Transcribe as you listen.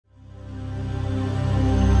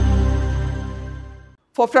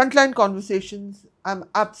For Frontline Conversations, I'm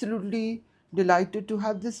absolutely delighted to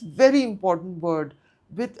have this very important word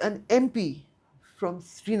with an MP from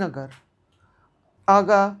Srinagar,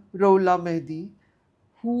 Aga Ruhullah Mehdi,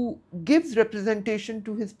 who gives representation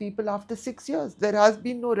to his people after 6 years. There has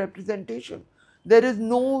been no representation. There is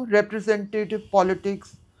no representative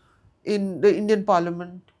politics in the Indian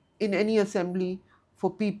Parliament, in any assembly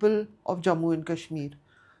for people of Jammu and Kashmir.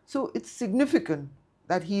 So it's significant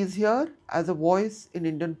that he is here as a voice in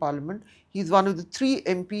Indian Parliament. He's one of the three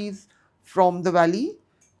MPs from the Valley,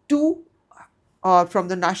 two are from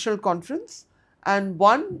the National Conference, and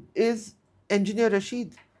one is Engineer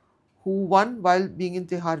Rashid, who won while being in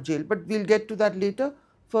Tihar jail. But we'll get to that later.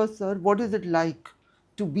 First, sir, what is it like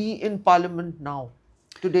to be in Parliament now,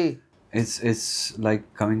 today? It's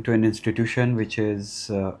like coming to an institution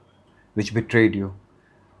which betrayed you,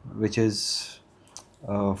 which is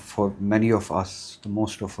for many of us, the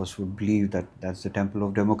most of us would believe that that's the temple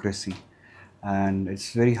of democracy, and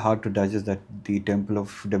it's very hard to digest that the temple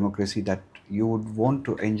of democracy that you would want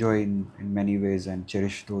to enjoy in many ways and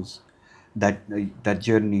cherish that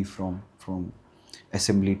journey from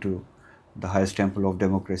assembly to the highest temple of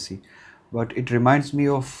democracy. But it reminds me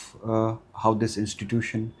of how this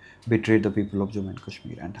institution betrayed the people of Jammu and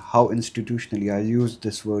Kashmir, and how institutionally, I used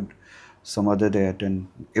this word some other day at an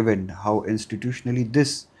event, how institutionally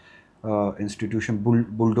this institution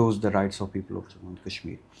bulldozed the rights of people of Jammu and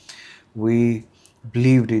Kashmir. We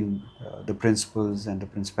believed in the principles and the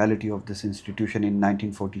principality of this institution in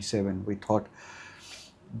 1947. We thought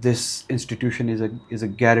this institution is a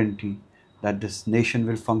guarantee that this nation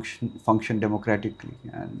will function democratically,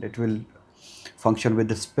 and it will function with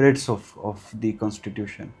the spirits of the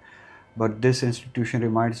constitution. But this institution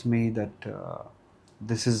reminds me that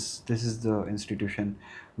this is the institution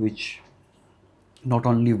which not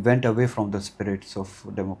only went away from the spirits of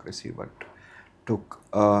democracy, but took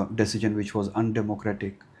a decision which was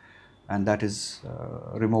undemocratic, and that is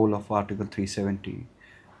removal of Article 370,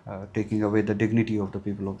 taking away the dignity of the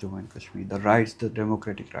people of Jammu and Kashmir, the rights, the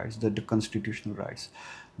democratic rights, the constitutional rights,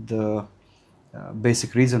 the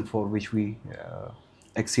basic reason for which we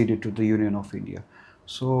acceded to the Union of India.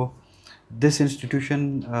 So this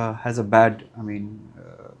institution has a bad,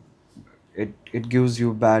 it gives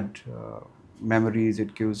you bad memories,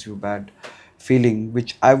 it gives you bad feeling,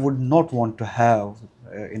 which I would not want to have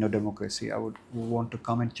in a democracy. I would want to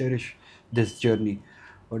come and cherish this journey.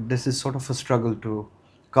 But this is sort of a struggle to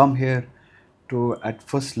come here to, at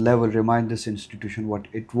first level, remind this institution what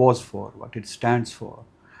it was for, what it stands for,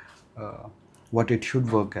 what it should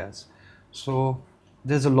work as. So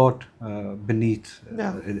there's a lot beneath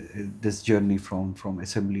this journey from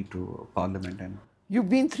assembly to parliament. And you've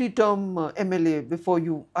been three-term MLA before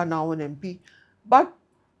you are now an MP, but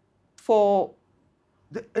for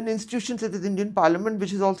an institution such as Indian Parliament, which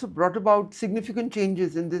has also brought about significant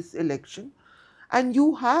changes in this election, and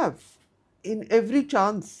you have, in every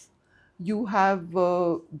chance, you have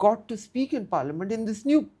got to speak in Parliament, in this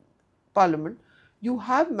new Parliament, you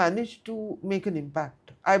have managed to make an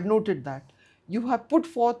impact. I've noted that. You have put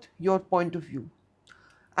forth your point of view.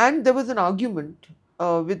 And there was an argument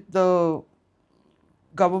with the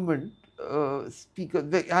government speaker,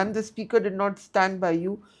 and the speaker did not stand by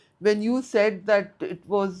you when you said that it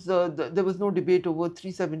was there was no debate over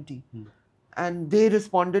 370. And they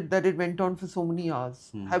responded that it went on for so many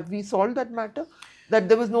hours. Have we solved that matter? That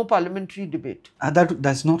there was no parliamentary debate?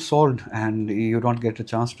 That's not solved, and you don't get a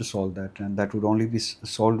chance to solve that. And that would only be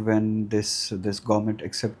solved when this government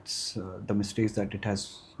accepts the mistakes that it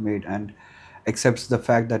has made and accepts the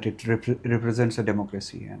fact that it represents a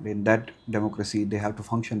democracy, and in that democracy they have to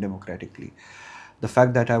function democratically. The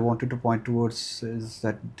fact that I wanted to point towards is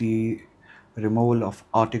that the removal of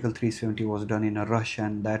Article 370 was done in a rush,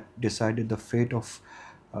 and that decided the fate of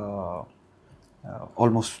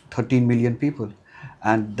almost 13 million people,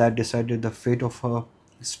 and that decided the fate of a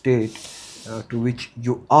state to which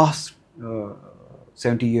you asked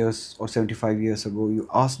 70 years or 75 years ago, you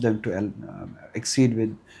asked them to accede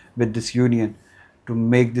with this union, to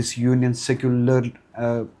make this union secular,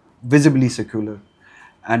 visibly secular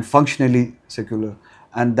and functionally secular,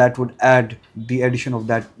 and that would add, the addition of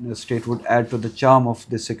that state would add to the charm of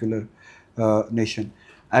this secular nation.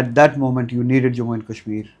 At that moment you needed Jammu and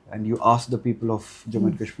Kashmir, and you asked the people of Jammu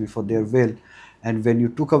and Kashmir for their will, and when you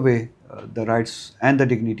took away the rights and the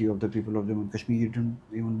dignity of the people of Jammu and Kashmir, you didn't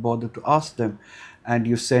even bother to ask them, and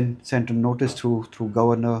you sent a notice through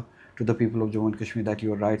governor to the people of Jammu and Kashmir that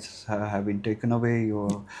your rights have been taken away,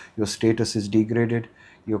 your status is degraded,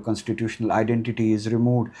 your constitutional identity is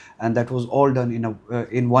removed, and that was all done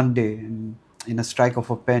in one day, in a strike of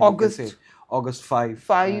a pen. August August 5.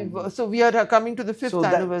 Five. So we are coming to the fifth So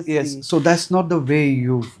that, anniversary. yes, so that's not the way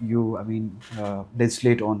you I mean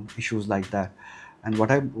legislate on issues like that. And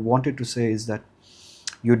what I wanted to say is that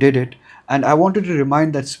you did it, and I wanted to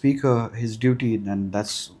remind that speaker his duty, and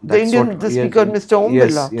that's what, The yes, speaker, Mr. Om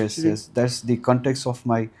yes, Birla. yes, yes, that's the context of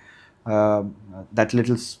my uh, that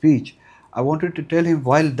little speech. I wanted to tell him,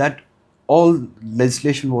 while that all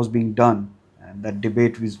legislation was being done and that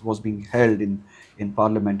debate was being held in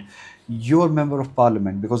parliament, your member of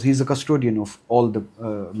parliament, because he's a custodian of all the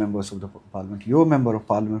members of the parliament, your member of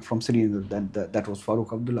parliament from Srinagar, that was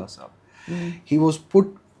Farooq Abdullah Sahab, he was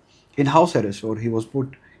put in house arrest, or he was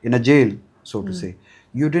put in a jail, so to say.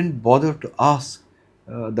 You didn't bother to ask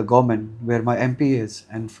the government where my MP is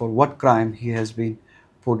and for what crime he has been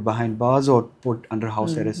put behind bars or put under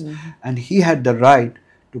house arrest. And he had the right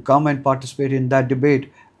to come and participate in that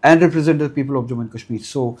debate and represent the people of Jammu and Kashmir.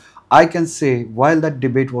 So I can say, while that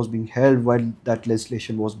debate was being held, while that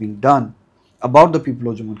legislation was being done about the people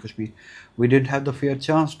of Jammu and Kashmir, we didn't have the fair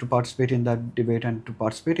chance to participate in that debate and to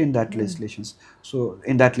participate in that legislations. So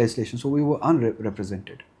in that legislation, so we were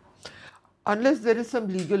unrepresented. Unless there is some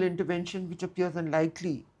legal intervention, which appears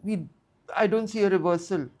unlikely, I don't see a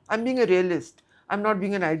reversal. I'm being a realist. I'm not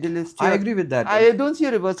being an idealist here. I agree with that. I don't see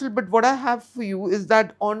a reversal, but what I have for you is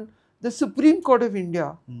that on the Supreme Court of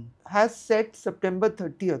India has set September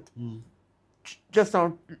 30th, just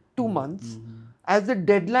now 2 months, as the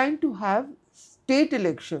deadline to have state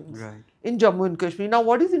elections in Jammu and Kashmir. Now,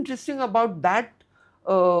 what is interesting about that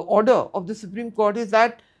order of the Supreme Court is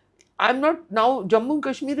that Jammu and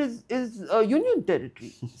Kashmir is a union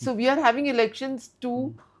territory. So we are having elections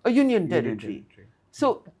to a union territory.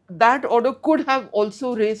 So that order could have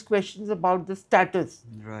also raised questions about the status.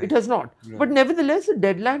 It has not. But nevertheless, a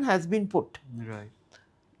deadline has been put.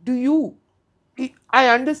 I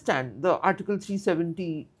understand the Article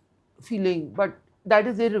 370 feeling, but that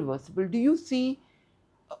is irreversible. Do you see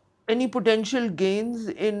any potential gains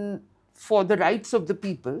for the rights of the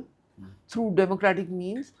people through democratic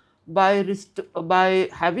means by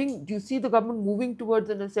having? Do you see the government moving towards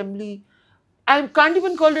an assembly? I can't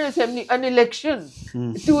even call it assembly, an election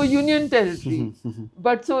to a union territory.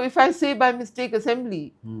 But so if I say by mistake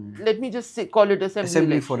assembly, let me just call it assembly.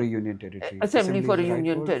 Assembly election. for a union territory. Assembly for a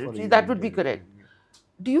union territory. That would be correct.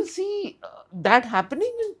 Do you see that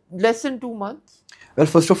happening in less than 2 months? Well,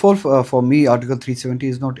 first of all, for me, Article 370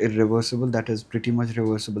 is not irreversible. That is pretty much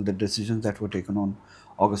reversible. The decisions that were taken on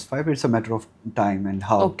August 5, it's a matter of time and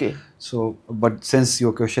how. Okay. So, but since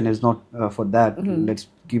your question is not for that, let's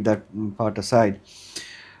keep that part aside.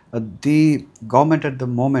 The government at the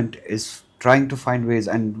moment is trying to find ways,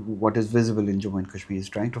 and what is visible in Jammu and Kashmir is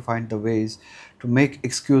trying to find the ways to make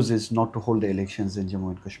excuses not to hold the elections in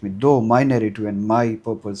Jammu and Kashmir. Though my narrative and my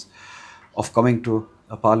purpose of coming to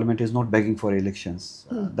a parliament is not begging for elections.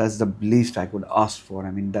 That's the least I could ask for.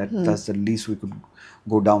 I mean, that's the least we could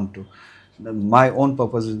go down to. My own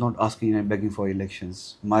purpose is not asking and begging for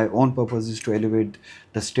elections. My own purpose is to elevate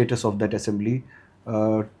the status of that assembly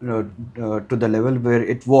to the level where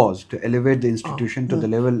it was, to elevate the institution to the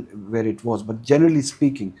level where it was. But generally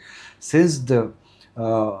speaking, since the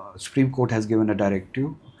Supreme Court has given a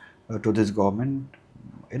directive to this government,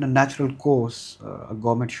 in a natural course, a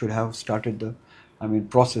government should have started the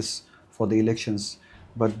process for the elections.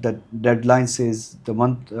 But that deadline says the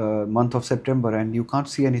month of September, and you can't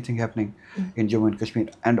see anything happening in Jammu and Kashmir.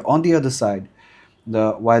 And on the other side,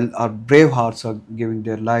 while our brave hearts are giving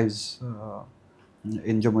their lives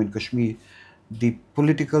in Jammu and Kashmir, the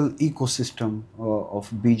political ecosystem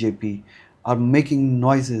of BJP are making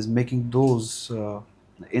noises, making those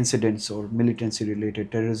incidents or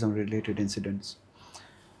militancy-related, terrorism-related incidents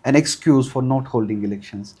an excuse for not holding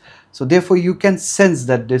elections. So therefore, you can sense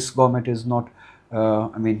that this government is not,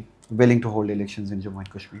 willing to hold elections in Jammu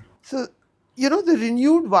and Kashmir. So, the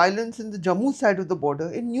renewed violence in the Jammu side of the border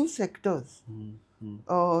in new sectors.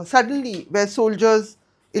 Suddenly, where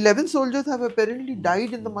 11 soldiers have apparently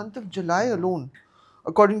died in the month of July alone,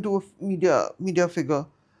 according to a media figure.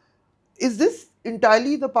 Is this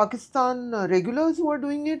entirely the Pakistan regulars who are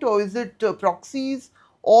doing it, or is it proxies,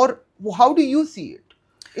 or how do you see it?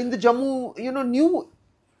 In the Jammu,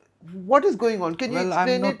 what is going on? Can you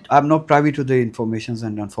explain it? I'm not privy to the informations,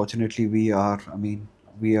 and unfortunately, we are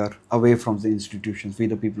away from the institutions. We,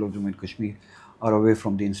 the people of Jammu and Kashmir, are away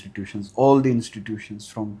from the institutions. All the institutions,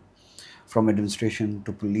 from administration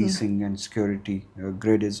to policing and security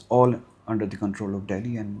grid, is all under the control of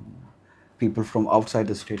Delhi, and people from outside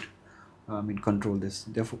the state control this.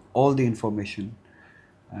 Therefore, all the information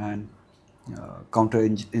and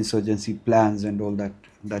counter-insurgency plans and all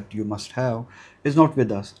that you must have is not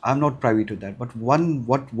with us. I'm not privy to that. But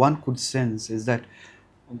what one could sense is that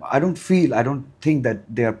I don't think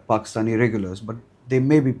that they are Pakistani regulars, but they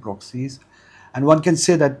may be proxies, and one can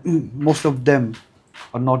say that most of them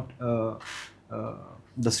are not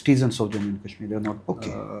the citizens of Jammu and Kashmir.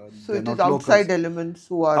 Okay. So They're it is not locals. outside elements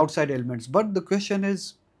who are Outside elements. But the question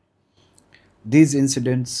is, these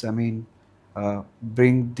incidents,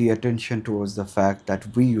 bring the attention towards the fact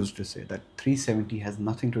that we used to say that 370 has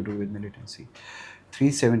nothing to do with militancy.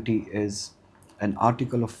 370 is an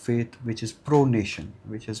article of faith which is pro-nation,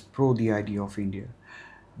 which is pro the idea of India.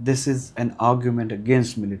 This is an argument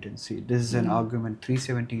against militancy. This is an argument,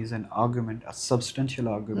 370 is an argument, a substantial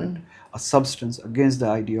argument, a substance against the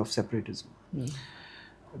idea of separatism.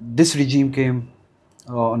 This regime came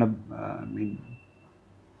on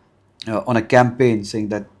a campaign saying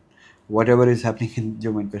that whatever is happening in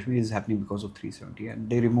Jammu and Kashmir is happening because of 370, and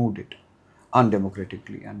they removed it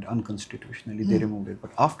undemocratically and unconstitutionally. They removed it.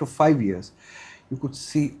 But after 5 years, you could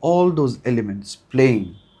see all those elements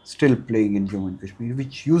still playing in Jammu and Kashmir,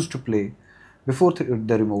 which used to play before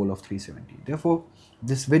the removal of 370. Therefore,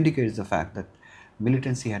 this vindicates the fact that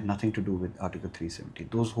militancy had nothing to do with Article 370.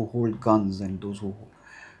 Those who hold guns and those who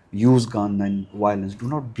use gun and violence do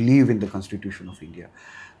not believe in the Constitution of India.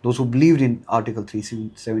 Those who believed in Article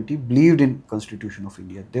 370 believed in Constitution of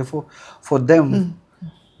India. Therefore, for them,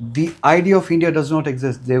 the idea of India does not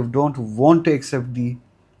exist. They don't want to accept the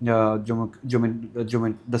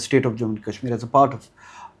the state of Jammu and Kashmir as a part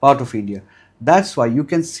of India. That's why you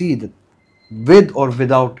can see that with or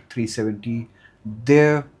without 370,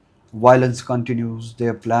 their violence continues,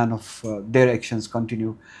 their plan of their actions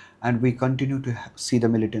continue, and we continue to see the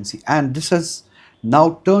militancy. And this has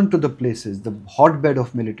now turned to the places, the hotbed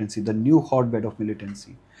of militancy, the new hotbed of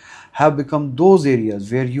militancy, have become those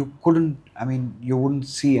areas where you wouldn't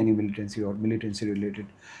see any militancy or militancy related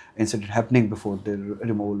incident happening before the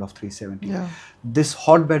removal of 370. Yeah. This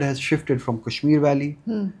hotbed has shifted from Kashmir Valley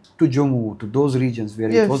to Jammu, to those regions where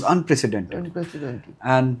it was unprecedented.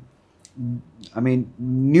 And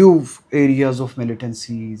new areas of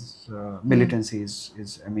militancy is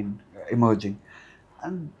emerging.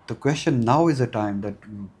 And the question now is a time that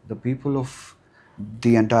the people of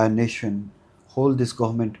the entire nation hold this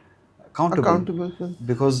government accountable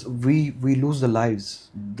because we lose the lives,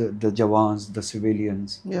 the Jawans, the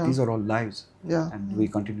civilians. These are all lives, and we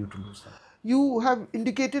continue to lose them. You have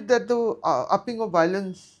indicated that the upping of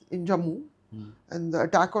violence in Jammu and the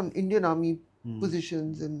attack on Indian army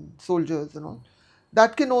positions and soldiers and all,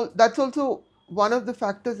 that's also one of the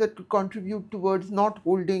factors that could contribute towards not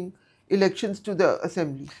holding elections to the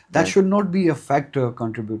assembly. That should not be a factor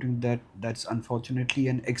contributing. That's unfortunately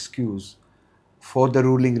an excuse for the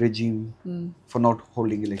ruling regime for not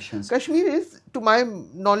holding elections. Kashmir is, to my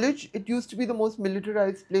knowledge, it used to be the most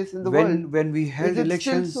militarized place in the world. When we held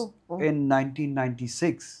elections in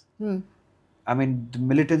 1996, the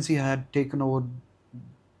militancy had taken over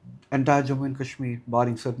entire Jammu and Kashmir,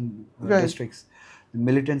 barring certain districts. The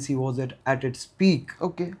militancy was at its peak.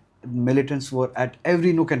 Okay. Militants were at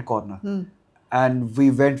every nook and corner. And we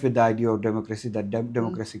went with the idea of democracy, that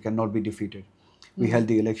democracy cannot be defeated. We held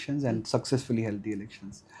the elections and successfully held the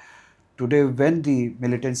elections. Today, when the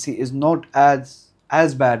militancy is not as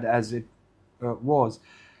bad as it was,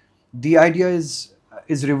 the idea is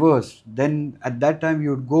reversed. Then at that time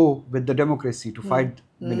you would go with the democracy to fight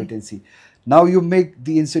militancy. Now you make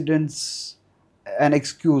the incidents an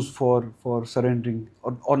excuse for surrendering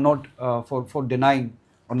or not for denying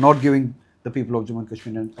or not giving the people of Jammu and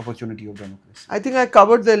Kashmir an opportunity of democracy. I think I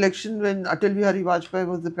covered the election when Atal Bihari Vajpayee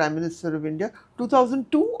was the Prime Minister of India,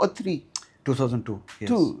 2002 or 3? 2002, yes.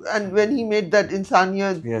 2. And when he made that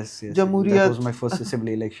Insaniyat, Jamhuriyat. That was my first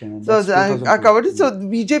assembly election. And so I covered it. So the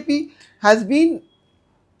BJP has been,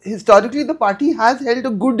 historically the party has held a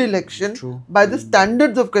good election by the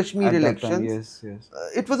standards of Kashmir elections.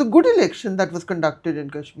 It was a good election that was conducted in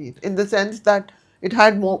Kashmir in the sense that it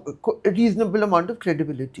had a reasonable amount of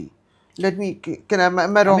credibility. Am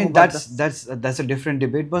I wrong about that? That's a different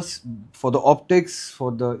debate, but for the optics,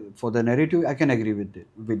 for the narrative, I can agree with it.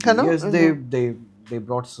 Yes, they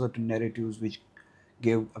brought certain narratives which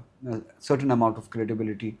gave a certain amount of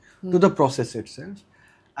credibility to the process itself,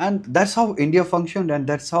 and that's how India functioned, and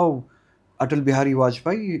that's how Atal Bihari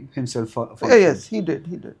Vajpayee himself functioned. Yes, he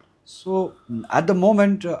did. So at the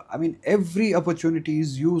moment, every opportunity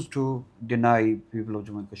is used to deny people of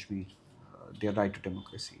Jammu and Kashmir their right to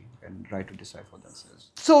democracy and right to decide for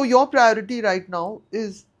themselves. So your priority right now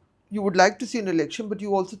is you would like to see an election, but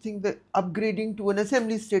you also think that upgrading to an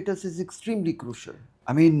assembly status is extremely crucial.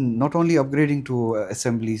 I mean, not only upgrading to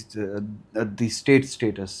assemblies, the state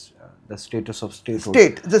status, the status of statehood.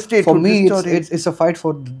 The For statehood, me, restoring. it's a fight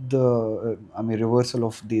for the I mean, reversal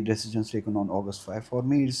of the decisions taken on August 5. For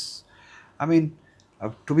me, it's, I mean,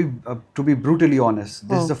 to be brutally honest,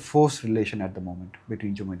 this is a forced relation at the moment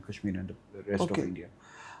between Jammu and Kashmir and the rest of Okay. India.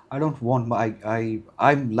 I don't want my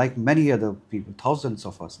I'm like many other people. Thousands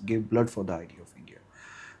of us gave blood for the idea of India,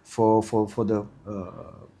 for the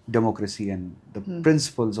democracy and the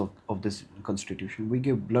principles of this constitution. We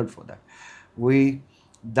gave blood for that. We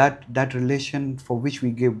that relation for which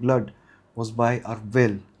we gave blood was by our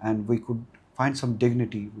will, and we could find some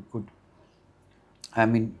dignity. We could, I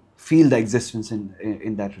mean, feel the existence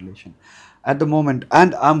in that relation. At the moment,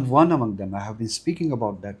 and I'm one among them. I have been speaking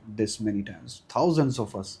about this many times. Thousands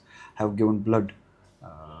of us have given blood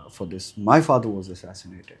for this. My father was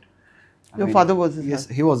assassinated. Your father was Yes,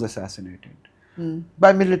 assassinated? he was assassinated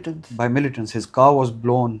By militants? by militants. His car was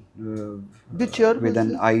blown Which year with was an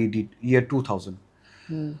this? IED, year 2000.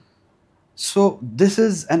 So this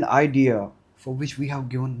is an idea for which we have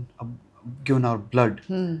given our blood.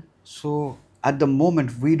 So at the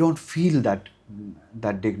moment we don't feel that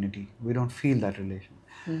dignity. We don't feel that relation.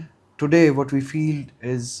 Today what we feel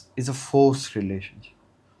is a forced relationship.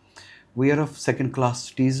 We are a second class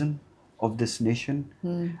citizen of this nation,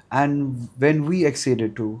 and when we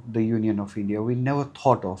acceded to the Union of India, we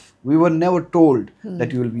were never told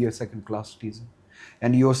that you will be a second class citizen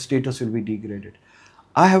and your status will be degraded.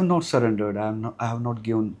 I have not surrendered. I have not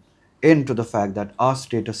given in to the fact that our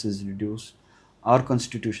status is reduced, our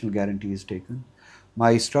constitutional guarantee is taken.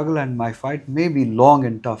 My struggle and my fight may be long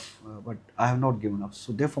and tough, but I have not given up.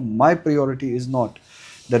 So therefore my priority is not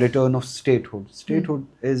the return of statehood. Statehood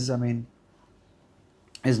is, I mean,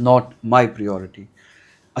 is not my priority.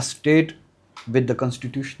 A state with the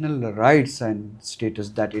constitutional rights and status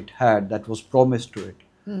that it had, that was promised to it,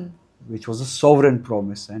 which was a sovereign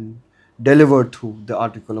promise and delivered through the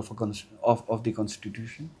article of the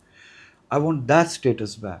Constitution. I want that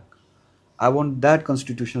status back. I want that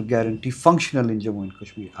constitutional guarantee functional in Jammu and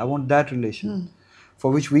Kashmir. I want that relation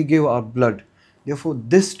for which we gave our blood. Therefore,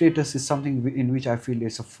 this status is something in which I feel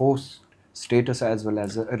it's a forced status as well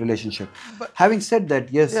as a relationship. But having said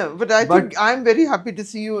that, yes, yeah, but I think I'm very happy to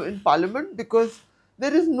see you in Parliament, because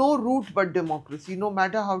there is no route but democracy, no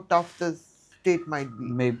matter how tough the state might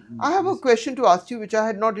be. I have a question to ask you, which I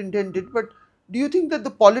had not intended, but do you think that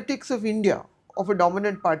the politics of India, of a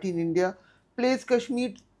dominant party in India, plays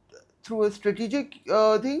Kashmir through a strategic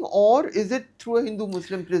thing, or is it through a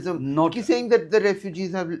Hindu-Muslim prism? Not- saying that the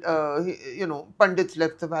refugees have, Pandits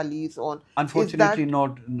left the valleys on. Unfortunately,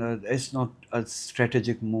 not. No, it's not a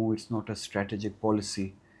strategic move. It's not a strategic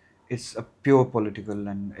policy. It's a pure political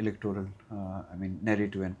and electoral, I mean,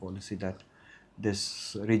 narrative and policy that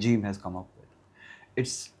this regime has come up with.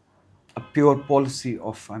 It's a pure policy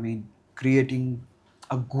of, I mean, creating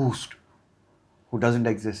a ghost who doesn't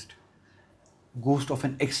exist, ghost of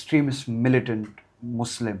an extremist militant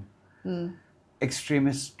Muslim,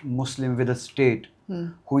 extremist Muslim with a state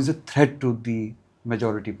who is a threat to the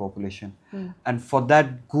majority population. And for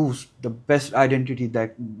that ghost, the best identity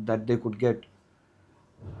that they could get,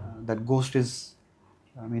 that ghost is,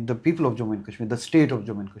 I mean, the people of Jammu and Kashmir, the state of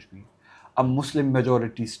Jammu and Kashmir, a Muslim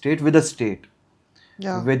majority state with a state,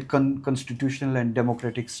 with constitutional and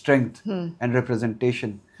democratic strength and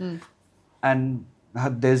representation. And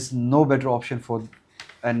there's no better option for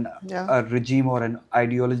a regime or an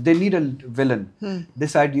ideology. They need a villain.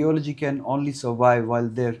 This ideology can only survive while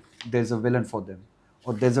there's a villain for them,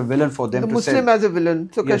 or there's a villain for them. The Muslim as a villain.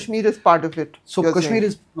 So Yes. Kashmir is part of it. So Kashmir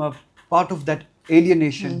is part of that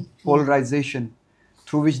alienation, polarization,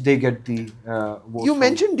 through which they get the vote. You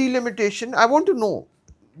mentioned delimitation. I want to know,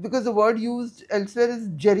 because the word used elsewhere is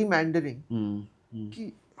gerrymandering.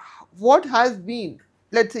 What has been,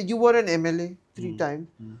 let's say you were an MLA 3 times,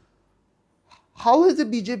 how has the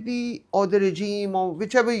BJP or the regime or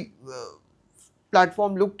whichever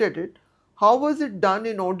platform looked at it, how was it done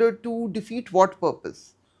in order to defeat what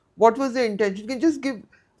purpose? What was the intention? Can you just give,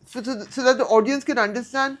 so that the audience can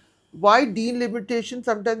understand why delimitation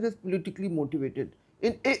sometimes is politically motivated?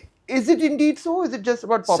 Is it indeed so? Is it just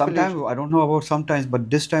about population? Sometimes, I don't know about sometimes, but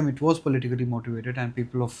this time it was politically motivated, and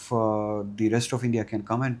people of the rest of India can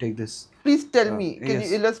come and take this. Please tell me, can yes,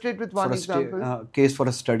 you illustrate with one for example? Case for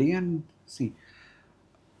a study and see.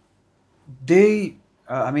 They,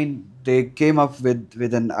 I mean, they came up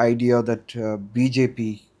with an idea that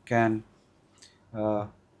BJP can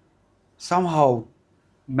somehow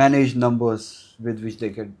manage numbers with which they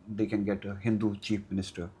can get a Hindu chief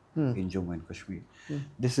minister. in Jammu and Kashmir.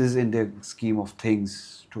 This is in their scheme of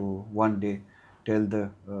things to one day tell the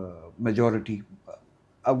majority,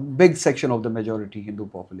 a big section of the majority Hindu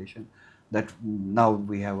population, that now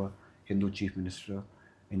we have a Hindu chief minister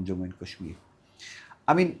in Jammu and Kashmir.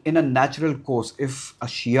 I mean, in a natural course, if a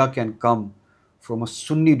Shia can come from a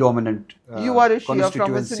Sunni dominant You are a Shia from a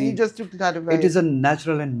Sunni, constituency, just to clarify. it is a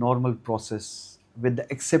natural and normal process with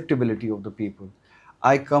the acceptability of the people.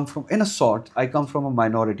 I come from, in a sort, I come from a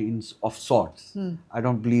minority of sorts. I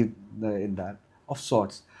don't believe in that, of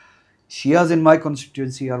sorts. Shias in my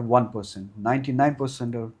constituency are 1%,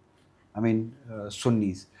 99% are,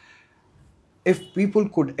 Sunnis. If people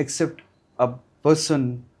could accept a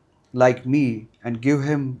person like me and give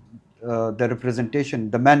him the representation,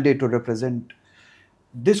 the mandate to represent,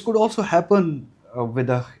 this could also happen with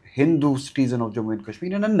a Hindu citizen of Jammu and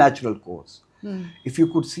Kashmir in a natural course. If you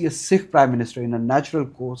could see a Sikh prime minister in a natural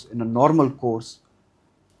course, in a normal course,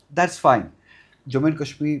 that's fine. Jammu and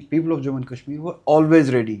Kashmir, people of Jammu and Kashmir were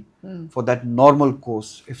always ready for that normal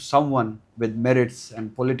course. If someone with merits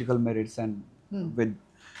and political merits and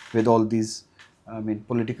with all these,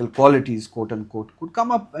 political qualities, quote unquote, could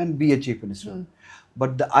come up and be a chief minister.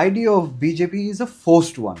 But the idea of BJP is a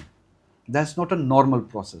forced one. That's not a normal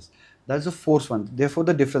process. That's a forced one. Therefore,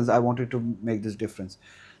 the difference, I wanted to make this difference.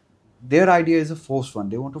 Their idea is a forced one.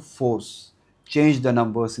 They want to force, change the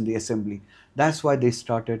numbers in the assembly. That's why they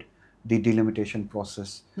started the delimitation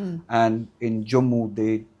process. And in Jammu,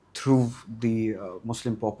 they threw the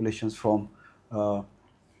Muslim populations from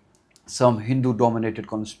some Hindu-dominated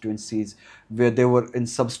constituencies where they were in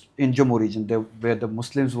Jammu region, where the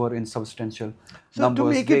Muslims were in substantial So numbers.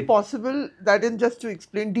 to make it possible, that is, just to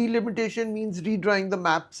explain, delimitation means redrawing the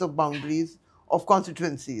maps of boundaries of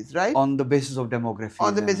constituencies, right? On the basis of demography.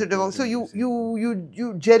 On the basis of demography. So you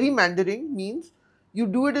gerrymandering means you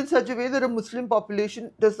do it in such a way that a Muslim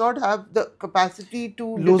population does not have the capacity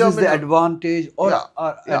to loses determine the advantage or Yeah,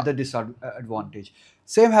 are yeah. at the disadvantage.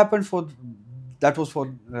 Same happened for, that was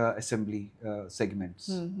for assembly segments,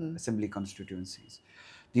 assembly constituencies.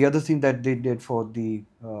 The other thing that they did for the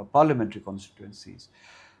parliamentary constituencies,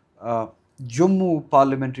 Jammu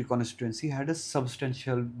parliamentary constituency had a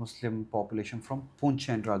substantial Muslim population from Poonch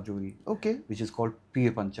and Rajouri, Okay. which is called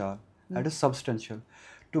Pir Panchal, had a substantial.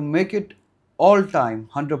 To make it all time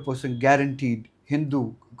 100% guaranteed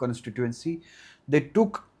Hindu constituency, they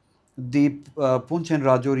took the Poonch and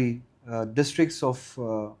Rajouri districts of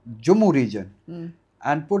Jammu region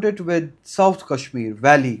and put it with South Kashmir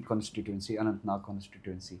Valley constituency, Anantnag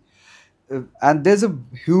constituency. And there's a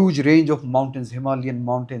huge range of mountains, Himalayan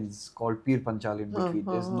mountains called Pir Panchal in between.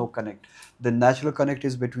 There's no connect. The natural connect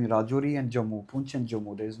is between Rajouri and Jammu, Poonch and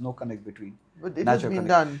Jammu. There is no connect between. But it has been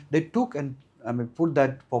done. They took and put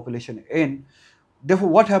that population in. Therefore,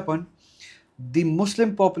 what happened? The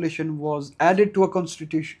Muslim population was added to a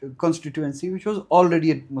constituency which was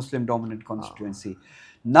already a Muslim dominant constituency.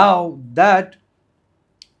 Now that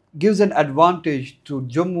gives an advantage to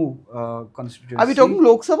Jammu constituency. Are we talking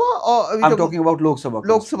Lok Sabha or are we I'm talking about Lok Sabha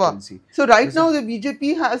constituency. So right now the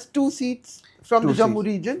BJP has 2 seats from the Jammu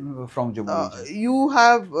region. From Jammu region. You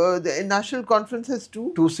have the National Conference has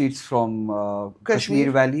 2. 2 seats from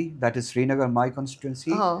Kashmir Valley, that is Srinagar, my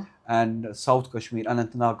constituency, and South Kashmir,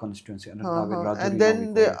 Anantnag constituency. Anantnag and Rajouri, and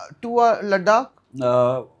then the 2 are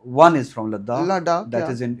Ladakh. One is from Ladakh, that yeah.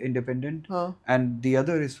 is independent, and the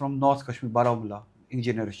other is from North Kashmir, Baramulla.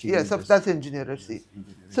 Engineer seat. Yes, that's engineer seat.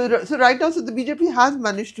 So right now, so the BJP has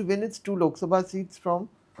managed to win its 2 Lok Sabha seats from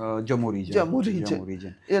Jammu region. Jammu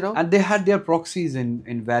region. You know, and they had their proxies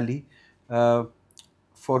in Valley,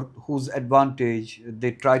 for whose advantage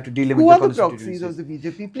they tried to delimit. Who are the proxies of the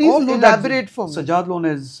BJP? Please elaborate for me. Sajjad Lone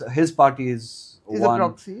is, his party is one. A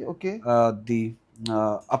proxy, okay. The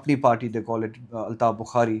Apni party, they call it Altaf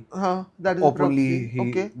Bukhari. That is openly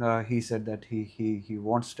he said that he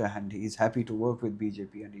wants to, and he is happy to work with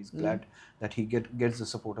BJP, and he's glad that he gets the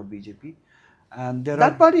support of BJP. And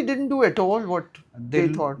that party didn't do at all what they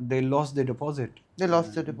thought. They lost their deposit. They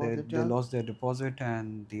lost their deposit. They lost their deposit,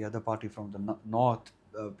 and the other party from the North,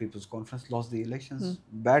 People's Conference, lost the elections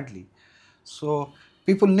badly. So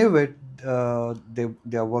people knew it.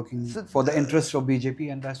 They are working for the interests of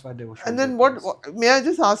BJP, and that's why they were. And then what? May I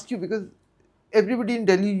just ask you, because everybody in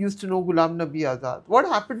Delhi used to know Ghulam Nabi Azad. What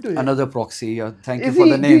happened to him? Another proxy. Thank you for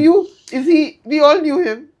the name. Is he? We all knew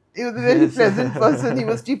him. He was a very pleasant person. He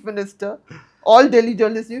was chief minister. All Delhi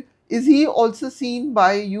journalists knew. Is he also seen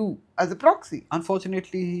by you as a proxy?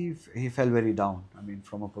 Unfortunately, he fell very down.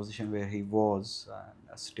 From a position where he was,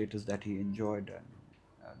 and a status that he enjoyed, and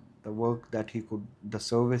the work that he could, the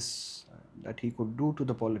service that he could do to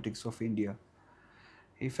the politics of India.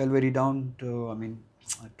 He fell very down to,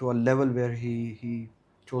 to a level where he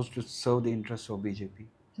chose to serve the interests of BJP,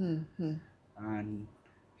 and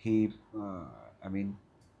he, I mean,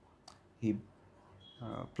 he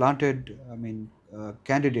planted,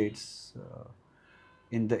 candidates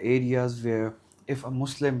in the areas where if a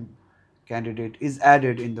Muslim candidate is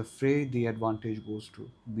added in the fray, the advantage goes to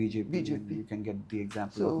BJP, and you BJP. can get the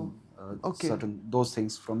example of So, okay. certain those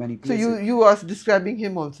things from many So places. you are describing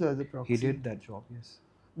him also as a He proxy. did that job, yes.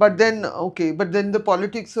 But then, okay, but then the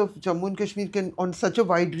politics of Jammu and Kashmir can, on such a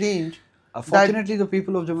wide range, that, Fortunately, the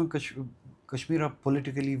people of Jammu and Kashmir are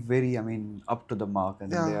politically very, up to the mark,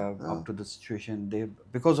 and they yeah, are up to the situation. They,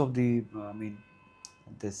 because of the,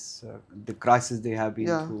 this the crisis they have been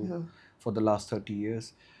yeah, through yeah, for the last 30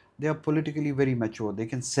 years, they are politically very mature. They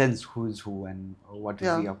can sense who is who and what is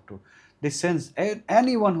yeah, he up to. They sense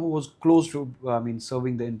anyone who was close to,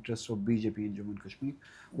 serving the interests of BJP in Jammu and Kashmir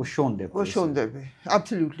was shown their was shown places. that way.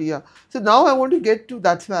 Absolutely, yeah. So now I want to get to,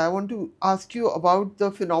 that's why I want to ask you about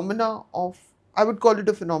the phenomena of, I would call it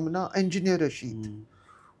a phenomena, Engineer Rashid,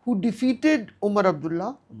 who defeated Umar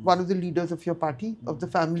Abdullah, one of the leaders of your party, of the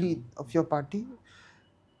family of your party,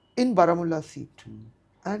 in Baramulla seat.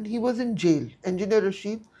 And he was in jail. Engineer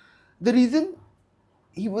Rashid, the reason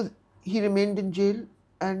he was, he remained in jail,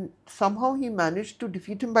 and somehow he managed to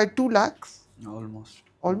defeat him by 2 lakhs, Almost.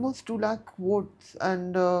 almost 2 lakh votes.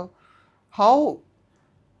 And how,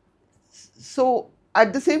 so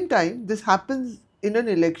at the same time, this happens in an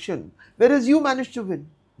election, whereas you managed to win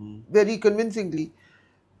very convincingly.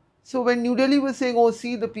 So when New Delhi was saying, oh,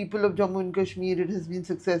 see, the people of Jammu and Kashmir, it has been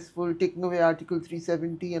successful, taking away Article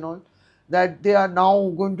 370 and all, that they are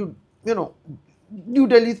now going to, New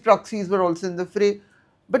Delhi's proxies were also in the fray,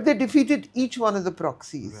 but they defeated each one of the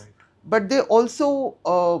proxies. Right. But they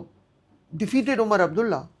also defeated Umar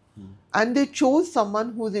Abdullah. And they chose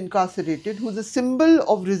someone who is incarcerated, who is a symbol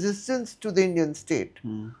of resistance to the Indian state,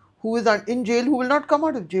 who is in jail, who will not come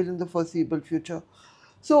out of jail in the foreseeable future.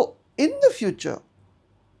 So in the future,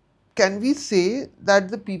 can we say that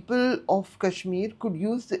the people of Kashmir could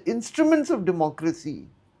use the instruments of democracy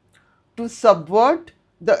to subvert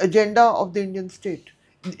the agenda of the Indian state?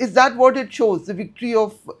 Is that what it shows, the victory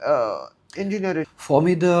of Engineer Rashid? For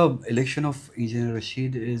me, the election of Engineer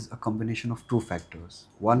Rashid is a combination of two factors.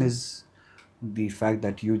 One is the fact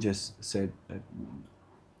that you just said that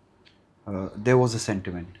there was a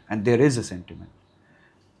sentiment, and there is a sentiment,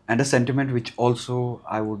 and a sentiment which also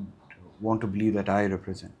I would want to believe that I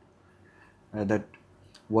represent. That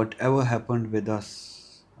whatever happened with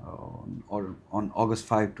us or on August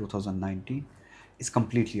 5, 2019 is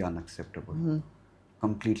completely unacceptable.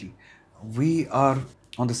 Completely. We are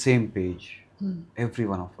on the same page, every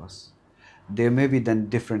one of us. There may be then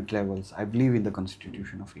different levels. I believe in the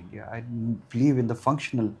Constitution of India. I believe in the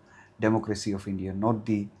functional democracy of India, not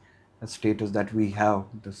the status that we have,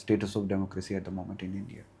 the status of democracy at the moment in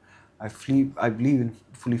India. I believe in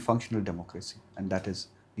fully functional democracy, and that is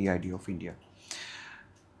the idea of India.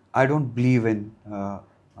 I don't believe in,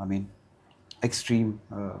 extreme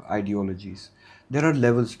ideologies. There are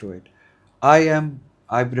levels to it.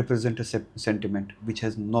 I represent a sentiment which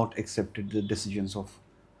has not accepted the decisions of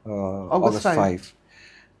August August 5. 5.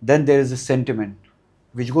 Then there is a sentiment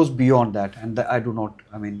which goes beyond that, and I do not,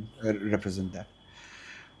 represent that.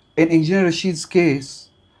 In Engineer Rashid's case,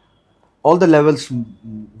 all the levels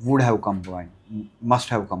would have combined, must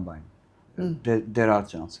have combined. There are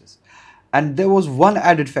chances. And there was one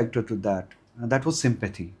added factor to that, and that was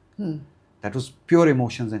sympathy. That was pure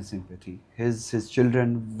emotions and sympathy. His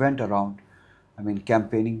children went around,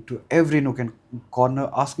 campaigning to every nook and corner,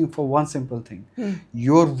 asking for one simple thing.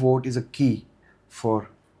 Your vote is a key for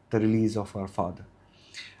the release of our father.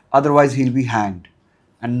 Otherwise, he'll be hanged.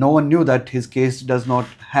 And no one knew that his case does not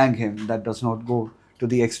hang him, that does not go to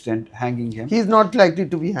the extent hanging him. He is not likely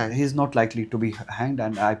to be hanged. He is not likely to be hanged,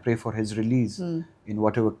 and I pray for his release in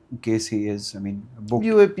whatever case he is, booked.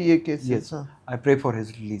 UAPA cases. Yes, I pray for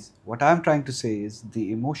his release. What I am trying to say is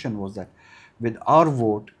the emotion was that with our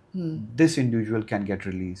vote, this individual can get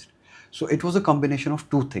released. So it was a combination of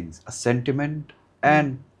two things, a sentiment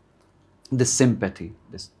and this sympathy,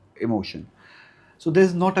 this emotion. So there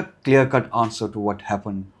is not a clear-cut answer to what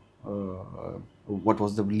happened, what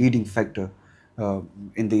was the leading factor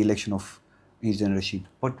in the election of Engineer Rashid.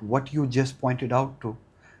 But what you just pointed out to,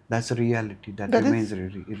 that's a reality. That remains a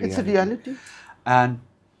reality. It's a reality. And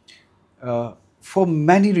for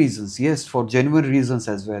many reasons, yes, for genuine reasons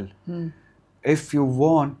as well. If you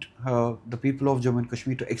want the people of Jammu and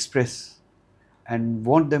Kashmir to express, and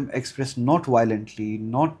want them expressed not violently,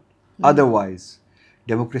 not otherwise,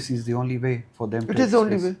 democracy is the only way for them to express. It is the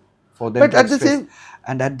only way. for them But to at the express. same,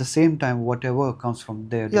 And at the same time, whatever comes from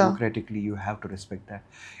there yeah, democratically, you have to respect that.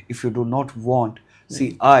 If you do not want,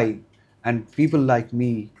 see, Mm. I and people like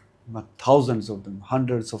me, thousands of them,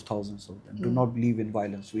 hundreds of thousands of them, do not believe in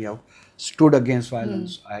violence. We have stood against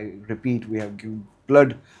violence. I repeat, we have given blood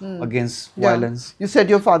against yeah. violence. You said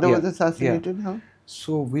your father Yeah, was yeah. assassinated, huh?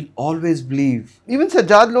 So we'll always believe. Even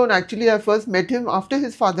Sajjad Lone, actually, I first met him after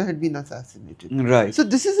his father had been assassinated. Right. So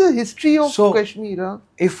this is a history of So Kashmir. Huh?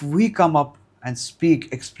 if we come up and speak,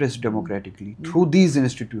 express democratically through these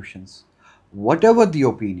institutions, whatever the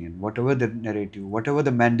opinion, whatever the narrative, whatever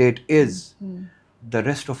the mandate is, the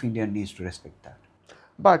rest of India needs to respect that.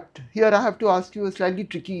 But here I have to ask you a slightly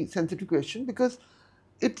tricky, sensitive question, because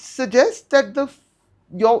it suggests that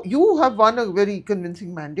you have won a very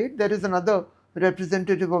convincing mandate. There is another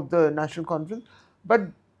representative of the National Conference, but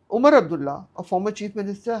Umar Abdullah, a former chief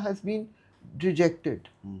minister, has been rejected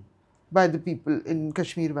by the people in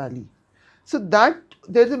Kashmir Valley. So that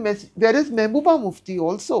there's a mess. Whereas Mehbooba Mufti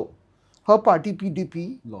also, her party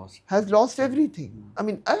PDP Lost. has lost everything. I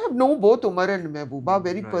mean, I have known both Umar and Mehbooba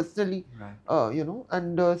very Right. personally, Right.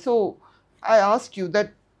 and so I ask you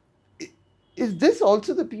that is this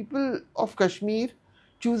also the people of Kashmir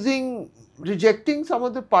rejecting some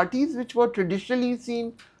of the parties which were traditionally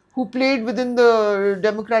seen, who played within the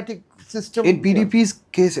democratic system? In PDP's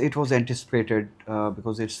case, it was anticipated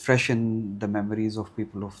because it's fresh in the memories of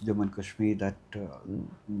people of Jammu and Kashmir that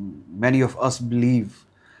many of us believe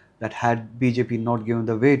that had BJP not given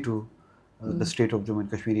the way to the state of Jammu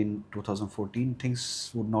and Kashmir in 2014,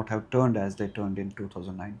 things would not have turned as they turned in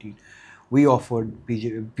 2019. We offered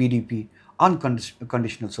PDP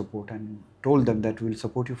unconditional support and told them that we'll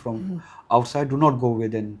support you from outside. Do not go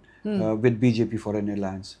within with BJP for an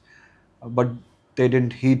alliance. But they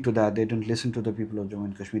didn't heed to that. They didn't listen to the people of Jammu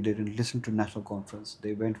and Kashmir. They didn't listen to National Conference.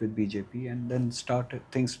 They went with BJP, and then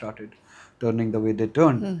things started turning the way they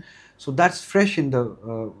turned. So that's fresh in the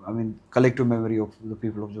collective memory of the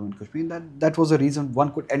people of Jammu and Kashmir. That was a reason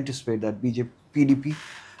one could anticipate that PDP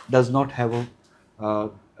does not have a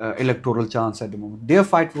electoral chance at the moment. Their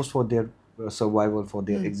fight was for their survival, for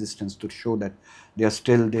their existence, to show that they are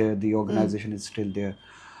still there. The organization is still there.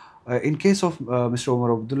 In case of Mr.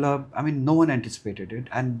 Omar Abdullah, I mean, no one anticipated it,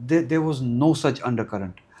 and there was no such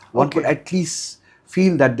undercurrent. One could at least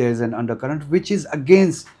feel that there is an undercurrent which is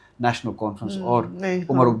against National Conference or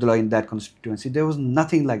Omar Abdullah in that constituency. There was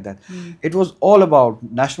nothing like that. It was all about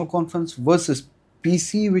National Conference versus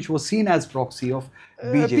PC, which was seen as proxy of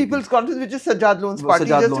BJP. People's Conference, which is Sajjad Lone's party,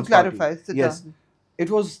 just to clarify. Yes.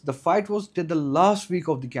 The fight was till the last week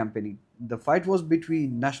of the campaigning. The fight was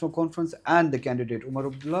between National Conference and the candidate Umar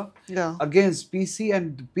Abdullah against PC,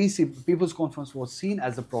 and the People's Conference was seen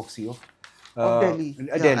as a proxy of Delhi.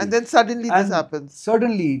 Delhi. And then suddenly this happens.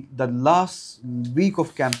 Suddenly, the last week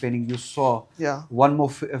of campaigning, you saw one more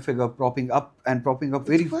figure propping up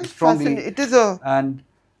very strongly. It is a and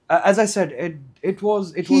as I said, it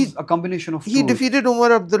was a combination of he defeated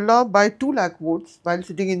Umar Abdullah by 2 lakh votes while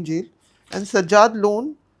sitting in jail, and Sajjad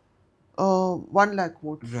Lone 1 lakh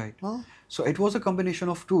votes. Right. So it was a combination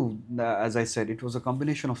of two. As I said, it was a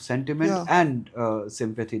combination of sentiment and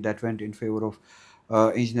sympathy that went in favor of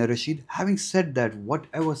Engineer Rashid. Having said that,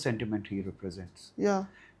 whatever sentiment he represents,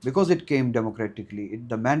 because it came democratically,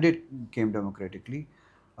 the mandate came democratically,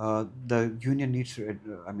 the union needs to,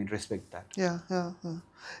 respect that.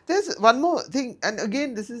 There's one more thing, and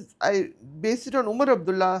again, I based it on Umar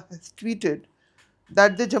Abdullah has tweeted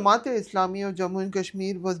that the Jamaat-e-Islami of Jammu and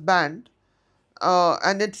Kashmir was banned,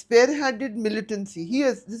 and it spearheaded militancy.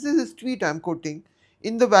 This is his tweet I'm quoting,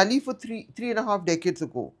 in the valley for three and a half decades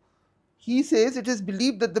ago. He says it is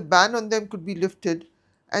believed that the ban on them could be lifted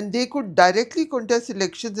and they could directly contest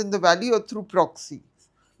elections in the valley or through proxies.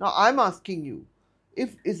 Now I'm asking you,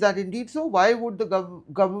 is that indeed so? Why would the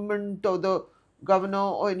government or the governor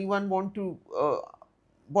or anyone want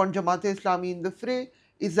Jamaat-e-Islami in the fray?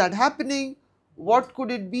 Is that happening? What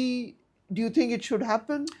could it be? Do you think it should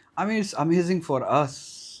happen? I mean, it's amazing for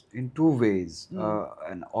us in two ways.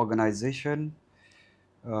 An organization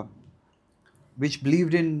which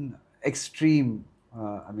believed in extreme,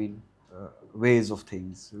 ways of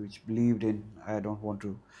things, which believed in, I don't want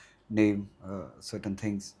to name certain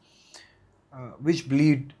things, which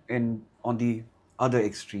believed on the other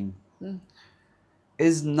extreme,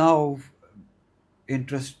 is now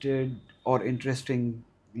interestingly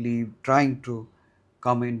trying to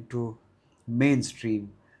come into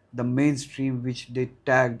mainstream, the mainstream which they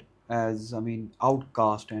tagged as,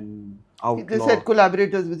 outcast and outlaw. They said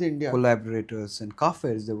collaborators with India. Collaborators and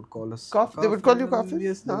kafirs, they would call us. They would call you kafirs?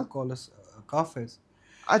 Yes, they would call us kafirs.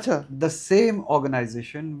 Acha. The same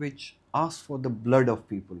organization which asked for the blood of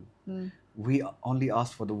people, We only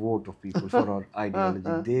ask for the vote of people for our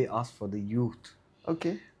ideology. They ask for the youth.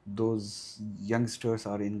 Okay. Those youngsters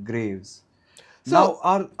are in graves. So-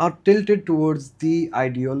 Now are tilted towards the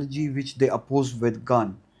ideology which they oppose with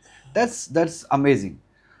gun. That's amazing.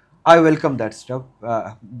 I welcome that stuff.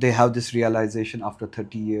 They have this realization after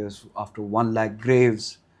 30 years, after 1 lakh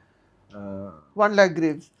graves. 1 lakh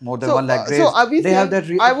graves. More than 1 lakh So graves. are we They have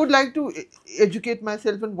saying, that I would like to educate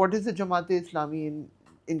myself on what is the Jamaat-e-Islami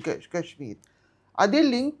in Kashmir. Are they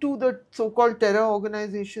linked to the so-called terror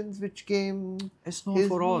organizations which came? It's known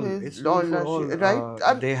for all. It's known for all.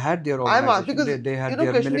 Right? They had their I'm organization. because They had you know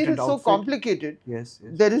their Kashmir militant is so outfit. complicated. Yes,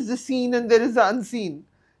 yes. There is the seen and there is the unseen.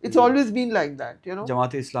 It's always been like that, you know.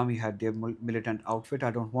 Jamaat-e-Islami had their militant outfit.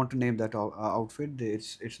 I don't want to name that outfit.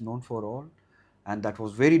 It's known for all, and that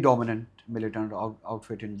was very dominant militant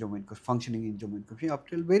outfit in Jammu and Kashmir, functioning in Jammu and Kashmir up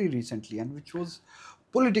till very recently, and which was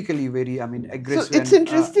politically very, aggressive. So it's and,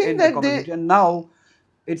 interesting in that the community. And now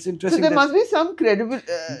it's So interesting. there that must be some credible.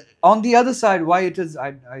 on the other side, why it is,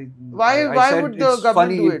 I Why said would the it's government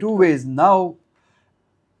funny do in it? two ways. Now,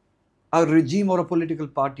 a regime or a political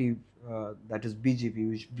party, that is BJP,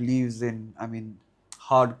 which believes in,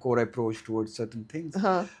 hardcore approach towards certain things,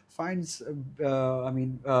 finds,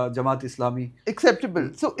 Jamaat Islami Acceptable.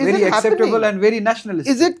 So is very it acceptable happening? and very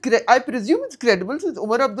nationalistic. Is it? I presume it's credible since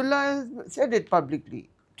Umar Abdullah has said it publicly,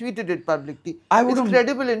 tweeted it publicly. It's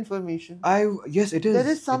credible information. Yes, it is.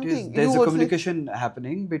 There is something. It is. There's a communication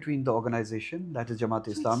happening between the organization, that is Jamaat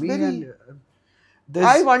Islami, and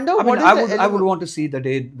I wonder what is I would want to see the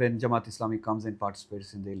day when Jamaat Islami comes and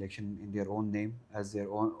participates in the election in their own name as their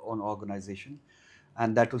own organization,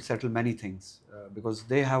 and that will settle many things, because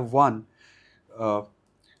they have won.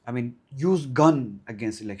 Used gun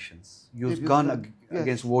against elections, used gun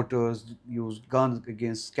against voters, used guns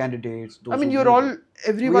against candidates.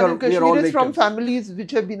 Everyone in Kashmir is from families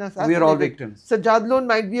which have been assassinated. We are all victims. Sajjad Lone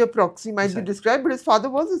might be a proxy, might be described, but his father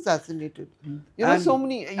was assassinated. You know, so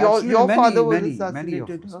many, your father was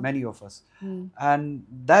assassinated. Many of us. And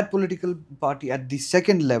that political party at the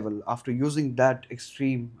second level, after using that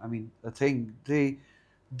extreme, thing,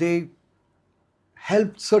 they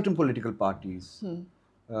helped certain political parties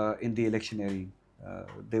in the electioneering.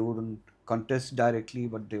 They wouldn't contest directly,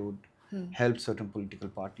 but they would help certain political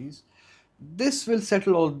parties. This will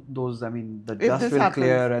settle all those. The dust will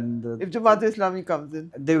clear, and if Jamaat Islami comes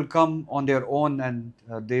in, they will come on their own, and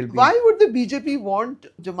they'll be. Why would the BJP want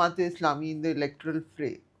Jamaat Islami in the electoral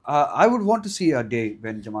fray? I would want to see a day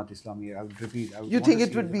when Jamaat Islami. I would repeat. You think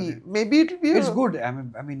it would be? Maybe it would be. It's good.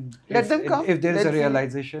 Let them come. If there is a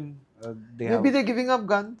realization, maybe they're giving up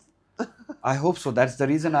guns. I hope so. That's the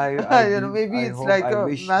reason maybe it's like a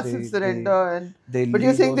massive surrender. But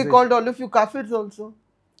you're saying they called all of you kafirs also?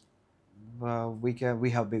 We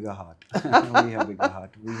have bigger heart. We have bigger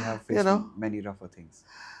heart. We have faced many rougher things.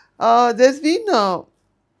 There's been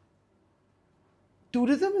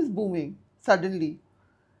tourism is booming suddenly,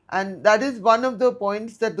 and that is one of the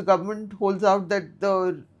points that the government holds out, that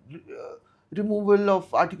the removal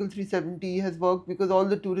of Article 370 has worked because all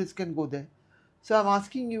the tourists can go there. So I'm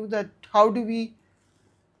asking you that what do we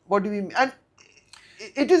mean? And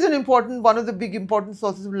it is one of the big important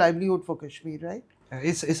sources of livelihood for Kashmir, right?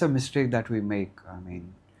 It's a mistake that we make.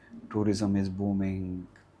 Tourism is booming.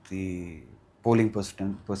 The polling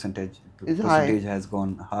percentage has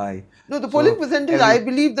gone high. No, the polling percentage, I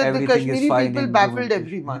believe that the Kashmiri people baffled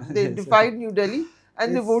everyone. They defied New Delhi,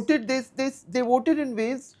 and they voted. They voted in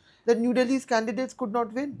ways that New Delhi's candidates could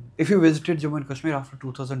not win. If you visited Jammu and Kashmir after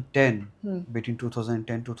 2010, between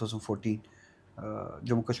 2010 2014,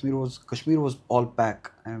 Kashmir was all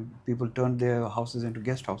packed, and people turned their houses into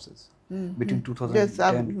guest houses. Between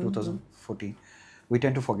 2010 and 2014, we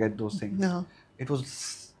tend to forget those things. No. It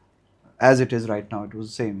was as it is right now. It was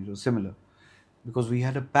the same. It was similar, because we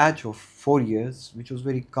had a patch of 4 years which was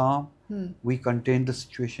very calm. We contained the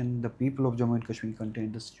situation. The people of Jammu and Kashmir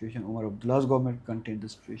contained the situation. Umar Abdullah's government contained the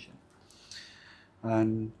situation,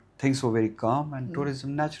 and things were very calm. And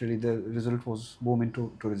tourism, naturally, the result was boom in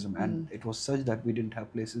tourism, and it was such that we didn't have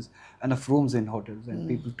enough rooms in hotels, and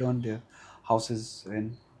people turned their houses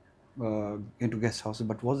into guest houses.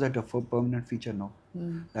 But was that a permanent feature? No,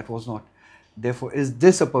 that was not. Therefore, is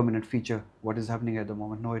this a permanent feature? What is happening at the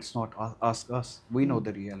moment? No, it's not. Ask us. We know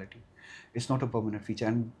the reality. It's not a permanent feature.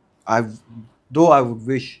 And though I would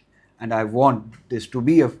wish and I want this to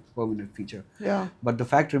be a permanent feature, but the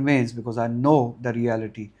fact remains, because I know the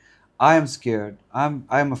reality. I am scared. I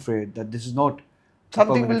am afraid that this is not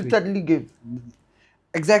something will suddenly give.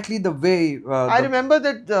 Exactly the way. I remember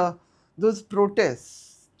that those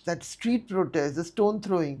protests, that street protests, the stone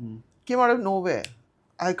throwing, came out of nowhere.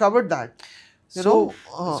 I covered that. You So,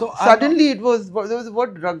 know, so I'm not. suddenly it was, there was a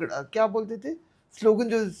word ragda. क्या बोलते थे? Slogan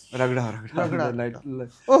जो Ragda, ragda, ragda.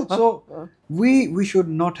 Oh, So we should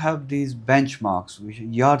not have these benchmarks.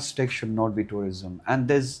 Yardstick should not be tourism, and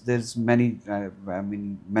there's many I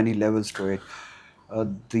mean many levels to it.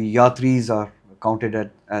 The yatris are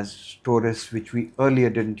counted as tourists, which we earlier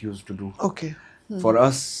didn't used to do. okay. For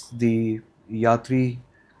us, the yatri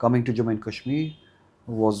coming to Jammu and Kashmir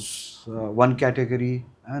was one category,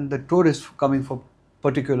 and the tourists coming for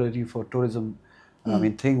particularly for tourism, I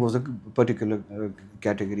mean, thing was a particular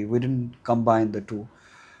category. We didn't combine the two.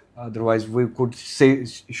 Otherwise, we could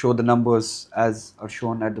show the numbers as are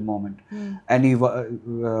shown at the moment. Any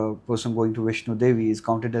person going to Vishnu Devi is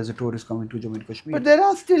counted as a tourist coming to Jammu and Kashmir. But there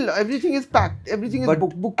are still, everything is packed, everything is But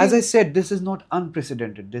booking. as I said, this is not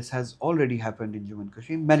unprecedented. This has already happened in Jammu and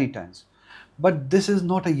Kashmir many times. But this is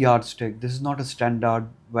not a yardstick. This is not a standard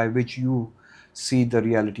by which you see the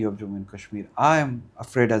reality of Jammu and Kashmir. I am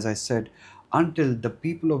afraid, as I said, until the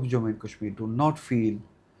people of Jammu and Kashmir do not feel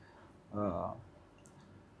uh,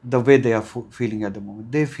 the way they are feeling at the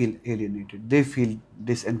moment, they feel alienated, they feel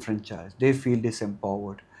disenfranchised, they feel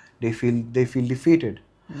disempowered, they feel defeated.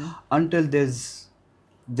 Until there's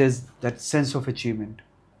that sense of achievement,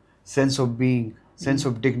 sense of being, sense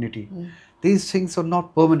of dignity. These things are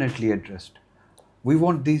not permanently addressed. We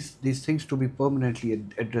want these things to be permanently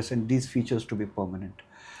addressed and these features to be permanent.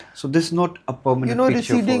 So this is not a permanent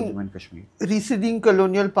picture for Jammu and Kashmir. Receding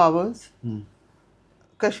colonial powers,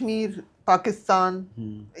 Kashmir, Pakistan,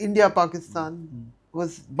 India, Pakistan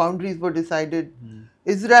was boundaries were decided.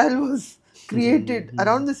 Israel was created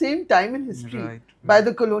around the same time in history by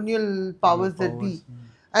the colonial powers that be,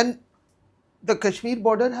 and the Kashmir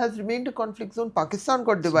border has remained a conflict zone. Pakistan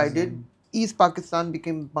got divided. East Pakistan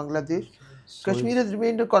became Bangladesh. Kashmir has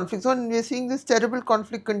remained a conflict zone, and we are seeing this terrible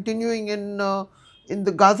conflict continuing in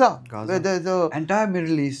the Gaza, where there's a entire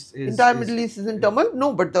Middle East is in turmoil.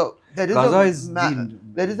 No, but there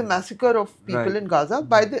is a massacre of people in Gaza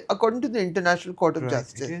by according to the International Court of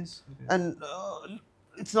Justice. It is. And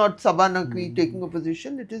it's not Saba Naqvi taking a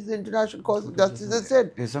position. It is the International Court of Justice has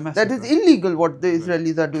said that is illegal what the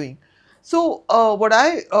Israelis are doing. So what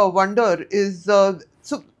I wonder is,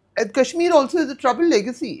 so Kashmir also is a troubled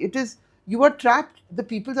legacy. It is, you are trapped, the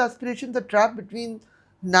people's aspirations are trapped between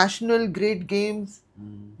national great games,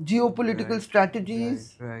 geopolitical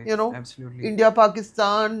strategies, you know, absolutely. India,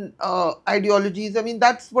 Pakistan ideologies. I mean,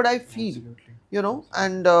 that's what I feel, you know,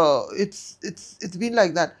 and it's been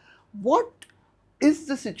like that. What is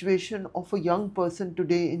the situation of a young person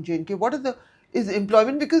today in J&K? What is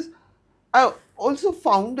employment? Because I also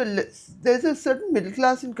found there's a certain middle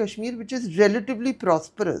class in Kashmir which is relatively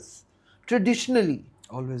prosperous, traditionally.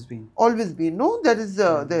 Always been. No, there is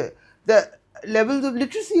the levels of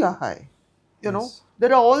literacy are high. You know,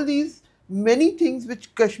 there are all these many things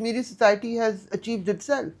which Kashmiri society has achieved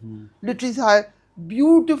itself. Literacy is high,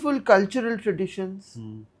 beautiful cultural traditions.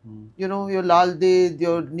 You know, your Lal Ded,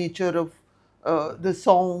 your nature of the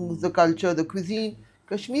songs, the culture, the cuisine.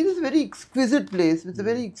 Kashmir is a very exquisite place with a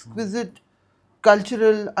very exquisite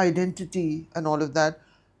cultural identity and all of that.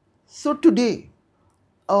 So today,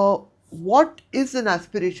 what is an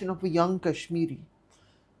aspiration of a young Kashmiri?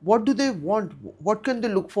 What do they want? What can they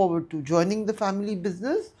look forward to? Joining the family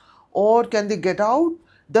business, or can they get out?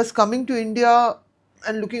 Does coming to India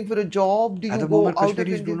and looking for a job, do you go out of India?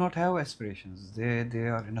 Kashmiris do not have aspirations. They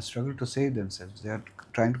are in a struggle to save themselves. They are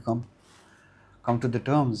trying to come to the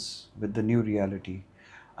terms with the new reality.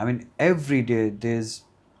 I mean, every day there's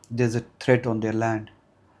a threat on their land.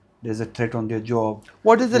 There's a threat on their job.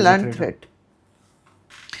 What is the land threat?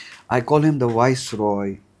 I call him the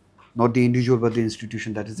viceroy, not the individual but the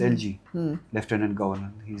institution, that is LG, Lieutenant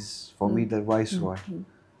Governor. He's for me the viceroy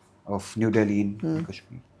of New Delhi in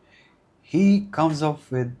Kashmir. He comes up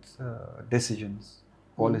with decisions,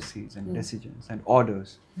 policies and decisions and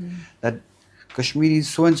orders that Kashmiris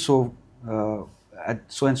so and so at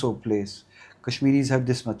so and so place, Kashmiris have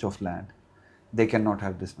this much of land. They cannot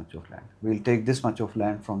have this much of land. We'll take this much of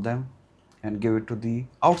land from them and give it to the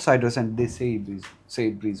outsiders, and they say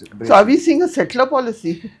it breeze. So are we seeing a settler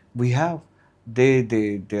policy? We have. They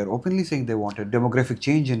are openly saying they want a demographic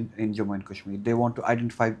change in Jammu and Kashmir. They want to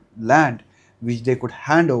identify land which they could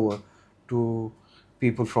hand over to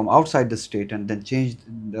people from outside the state and then change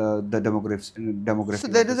the demographic. So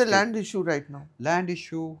there is a land issue right now. Land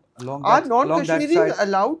issue along Are that non-Kashmiris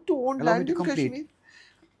allowed to own allow me land to in complete. Kashmir?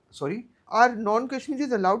 Sorry? Are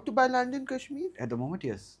non-Kashmiris allowed to buy land in Kashmir? At the moment,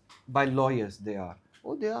 yes. By law, yes, they are.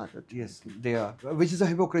 Oh, they are. Yes, they are. Which is a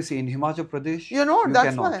hypocrisy. In Himachal Pradesh, You know,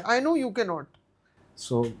 that's cannot. why. I know you cannot.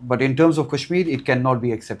 So, but in terms of Kashmir, it cannot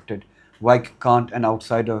be accepted. Why can't an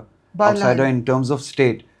outsider Buy outsider land. in terms of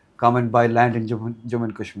state come and buy land in Jammu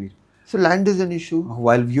and Kashmir. So land is an issue.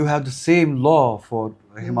 While you have the same law for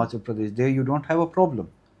Himachal Pradesh, there you don't have a problem.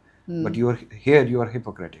 But you are here, you are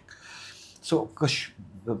hypocritic. So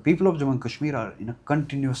the people of Jammu and Kashmir are in a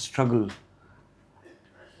continuous struggle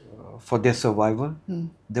for their survival.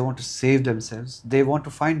 They want to save themselves. They want to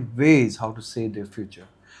find ways how to save their future.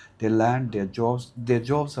 Their land, their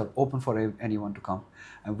jobs are open for anyone to come.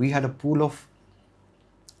 And we had a pool of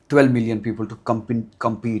 12 million people to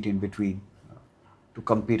compete in between, to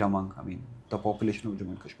compete among, the population of Jammu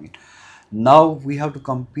and Kashmir. Now we have to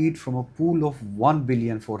compete from a pool of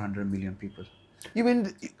 1,400,000,000 people. You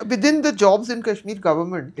mean within the jobs in Kashmir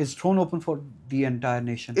government? It's thrown open for the entire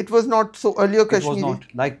nation. It was not so earlier It was Kashmiri. not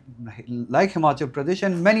like Himachal Pradesh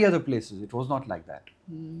and many other places. It was not like that.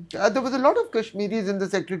 There was a lot of Kashmiris in the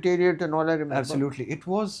secretariat and all, I remember. Absolutely, it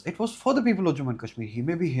was for the people of Jammu and Kashmir. He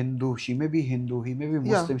may be Hindu, she may be Hindu, he may be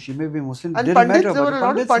Muslim, she may be Muslim. And Didn't Pandits, matter. there were a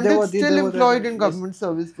lot of Pandits still employed in yes. government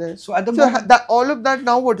service there. So at the moment, all of that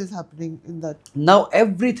now, what is happening in that? now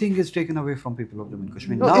everything is taken away from people of Jammu and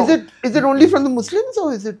Kashmir. No, Now, is it only from the Muslims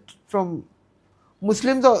or is it from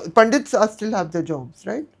Muslims, or Pandits still have their jobs,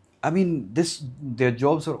 right? their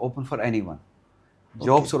jobs are open for anyone.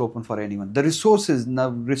 Jobs are open for anyone. The resources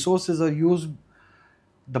are used.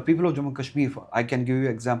 The people of Jammu and Kashmir, I can give you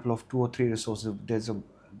an example of 2 or 3 resources. There's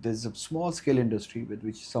a small scale industry with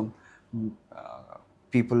which some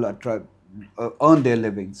people earn their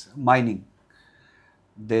livings. Mining.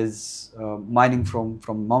 There's mining from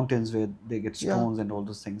mountains where they get stones and all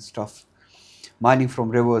those things, stuff. Mining from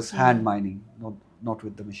rivers, hand mining, not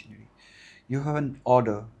with the machinery. You have an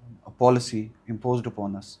order, a policy imposed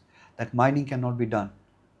upon us that mining cannot be done.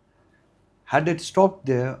 Had it stopped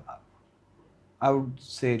there, I would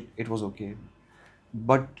say it was okay.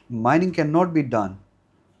 But mining cannot be done.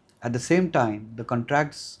 At the same time, the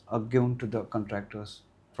contracts are given to the contractors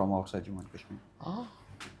from outside Jammu and Kashmir.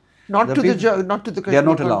 Not to the Kashmir. They are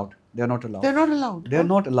not allowed. They are not allowed. They're not allowed. They are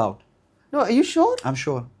not allowed. No, are you sure? I'm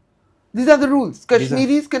sure. These are the rules.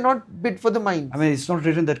 Kashmiris cannot bid for the mines. It's not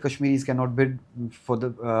written that Kashmiris cannot bid for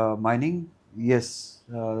the mining. Yes,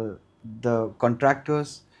 the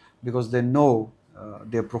contractors, because they know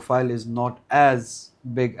their profile is not as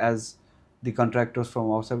big as the contractors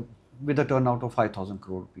from outside, with a turnout of 5,000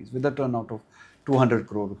 crore rupees, with a turnout of 200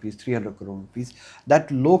 crore rupees, 300 crore rupees.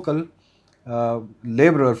 That local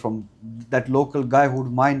laborer from that local guy who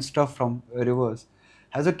would mine stuff from rivers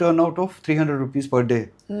has a turnout of 300 rupees per day,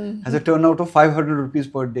 has a turnout of 500 rupees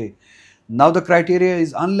per day. Now the criteria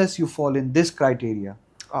is, unless you fall in this criteria,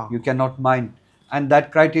 you cannot mine. And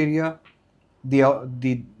that criteria,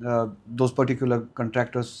 those particular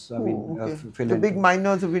contractors, fill the in. big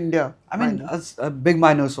miners of India. Big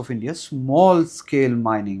miners of India, small scale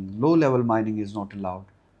mining, low level mining is not allowed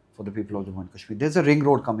for the people of Jammu and Kashmir. There's a ring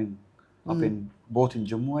road coming up both in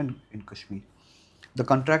Jammu and in Kashmir. The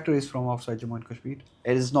contractor is from outside Jammu and Kashmir.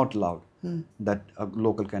 It is not allowed that a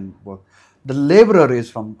local can work. The laborer is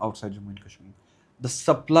from outside Jammu and Kashmir. The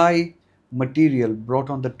supply material brought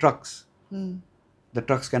on the trucks, the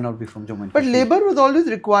trucks cannot be from Jammu and But Kashmir. labor was always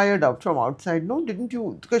required from outside, no? Didn't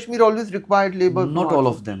you? Kashmir always required labor. Not all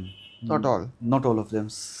of them. Not all. Not all of them.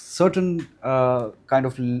 Certain kind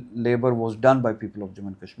of labor was done by people of Jammu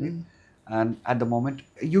and Kashmir. And at the moment,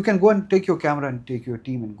 you can go and take your camera and take your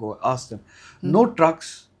team and go ask them. No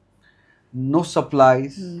trucks, no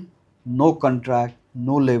supplies, no contract,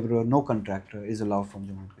 no laborer, no contractor is allowed from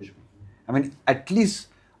Jammu and Kashmir. At least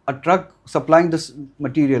a truck supplying this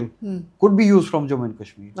material could be used from Jammu and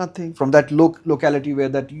Kashmir. Nothing. From that locality where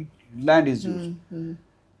that land is used.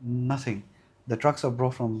 Nothing. The trucks are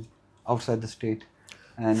brought from outside the state.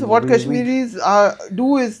 And so what Kashmiris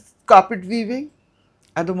do is carpet weaving?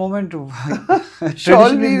 At the moment,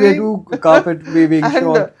 traditionally they do carpet weaving,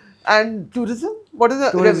 and tourism. What is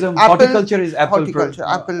the tourism? Horticulture is apple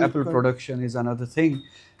production is another thing.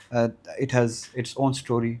 It has its own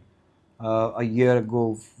story. A year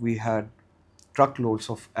ago, we had truckloads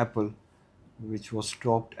of apple, which was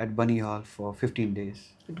stopped at Banihal for 15 days.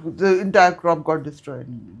 The entire crop got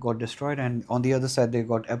destroyed. And on the other side, they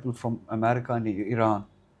got apple from America and Iran.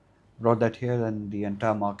 Brought that here, and the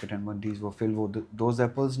entire market and mandis were filled with those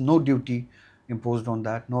apples. No duty imposed on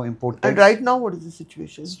that, no import tax. And right now, what is the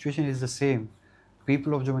situation? The situation is the same.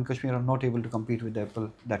 People of Jammu and Kashmir are not able to compete with the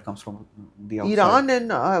apple that comes from the outside. Iran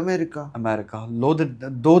and America.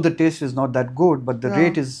 Though the taste is not that good, but the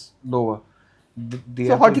rate is lower.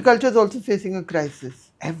 So horticulture is also facing a crisis.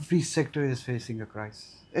 Every sector is facing a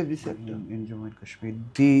crisis. Every sector. In Jammu and Kashmir.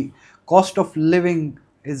 The cost of living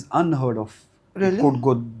is unheard of. Really? It could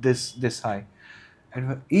go this high.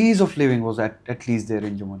 And ease of living was at least there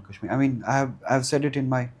in Jammu and Kashmir. I mean, I have said it in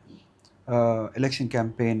my election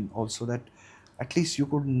campaign also, that at least you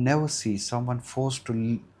could never see someone forced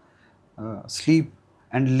to sleep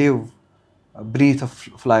and live, beneath a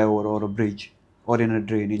flyover or a bridge or in a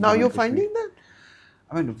drain in Now Jammu you're and Kashmir. finding that?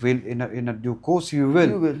 I mean, will in a due course you will.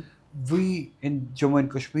 You will. We in Jammu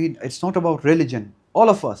and Kashmir, it's not about religion. All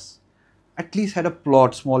of us at least had a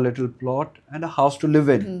plot, small little plot, and a house to live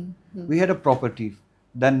in. We had a property.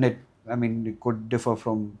 Then I mean, it could differ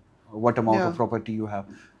from what amount of Yeah. property you have.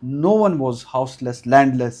 No one was houseless,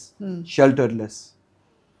 landless, shelterless.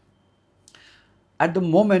 At the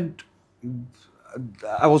moment,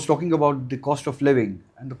 I was talking about the cost of living,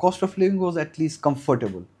 and the cost of living was at least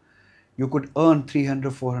comfortable. You could earn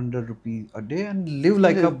 300, 400 rupees a day and live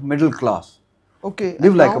like a Live. middle class. Okay.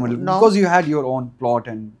 Live And like a now, middle, now, because you had your own plot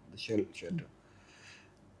and the shelter.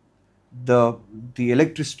 The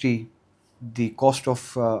electricity, the cost of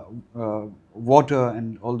water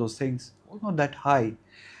and all those things was not that high.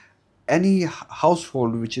 Any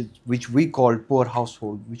household which we call poor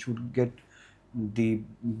household, which would get the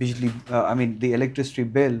the electricity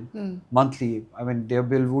bill monthly, I mean, their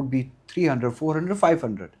bill would be 300, 400,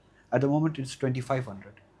 500. At the moment, it's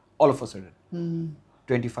 2,500. All of a sudden,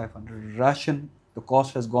 2,500. Ration, the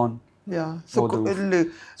cost has gone yeah. over the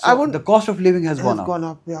roof. I So won't. the cost of living has gone Has up. gone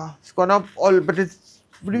up. Yeah, it's gone up. But it's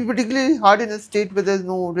particularly hard in a state where there's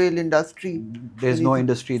no real industry. There's no Anything.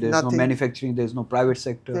 industry, there's no Nothing. manufacturing, there's no private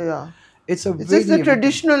sector. Yeah. It's a It's just the very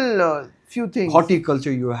traditional few things.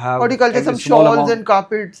 horticulture you have. Horticulture, every some small shawls amount, and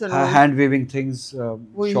carpets and all. hand waving things,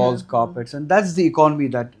 We shawls, have, carpets, and that's the economy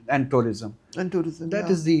and tourism. and tourism. That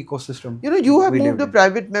yeah. is the ecosystem. You have we moved lived a in.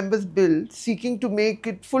 private member's bill seeking to make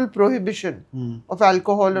it full prohibition of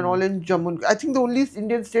alcohol and all in Jammu. I think the only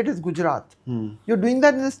Indian state is Gujarat. You're doing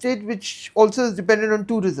that in a state which also is dependent on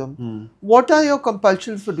tourism. What are your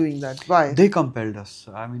compulsions for doing that? Why? They compelled us.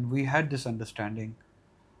 I mean, we had this understanding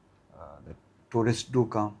that tourists do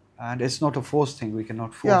come, and it's not a forced thing. We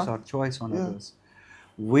cannot force Yeah. our choice on Yeah. others.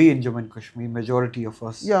 We in Jammu and Kashmir, majority of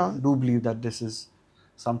us Yeah. do believe that this is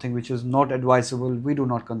something which is not advisable. We do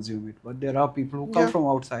not consume it. But there are people who come Yeah. from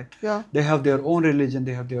outside. Yeah. They have their own religion.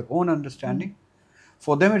 They have their own understanding.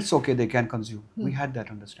 For them, it's okay. They can consume. We had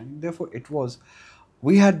that understanding. Therefore,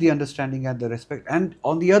 we had the understanding and the respect. And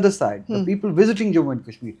on the other side, the people visiting Jammu and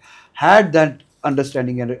Kashmir had that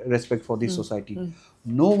understanding and respect for the society.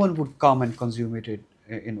 No one would come and consume it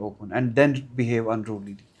in open and then behave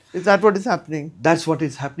unruly. Is that what is happening? That's what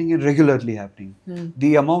is happening and regularly happening.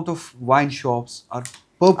 The amount of wine shops are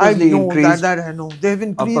I purposely know increased that I know. They've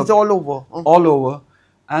increased all over. all over.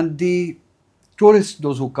 And the tourists,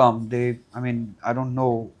 those who come, I don't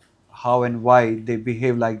know how and why they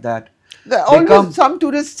behave like that. There are They always come, some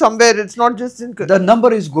tourists somewhere. It's not just in. the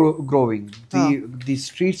number is growing. The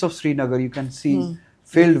streets of Srinagar, you can see,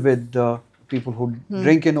 filled with people who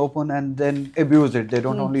drink in open and then abuse it. They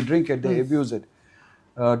don't only drink it, they abuse it.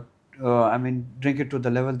 Drink it to the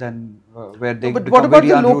level then where they But become what about very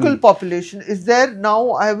the unruly. local population? Is there now?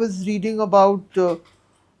 I was reading about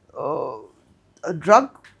a drug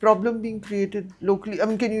problem being created locally. I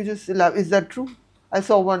mean, can you just elaborate? Is that true? I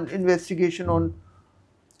saw one investigation on.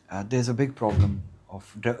 There's a big problem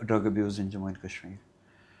of drug abuse in Jammu and Kashmir,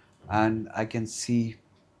 and I can see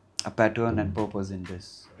a pattern and purpose in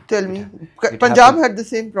this. Tell me, it Punjab happened- had the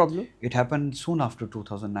same problem. It happened soon after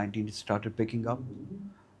 2019. It started picking up.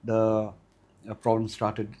 The problem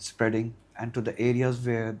started spreading, and to the areas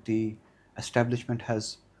where the establishment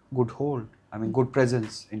has good hold. Good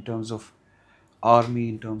presence in terms of army,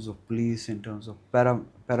 in terms of police, in terms of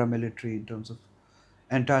paramilitary, in terms of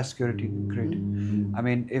entire security grid.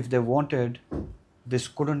 If they wanted, this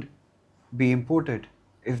couldn't be imported.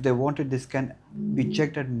 If they wanted, this can be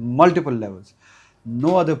checked at multiple levels.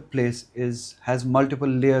 No other place has multiple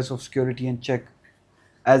layers of security and check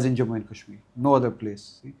as in Jammu and Kashmir. No other place.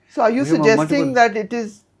 See? So, are you We have suggesting that it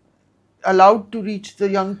is allowed to reach the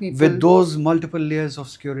young people? with those multiple layers of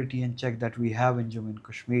security and check that we have in Jammu and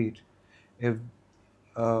Kashmir, if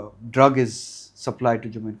drug is supplied to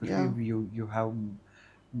Jammu and Kashmir, you have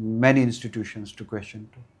many institutions to question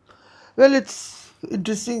to. Well, it's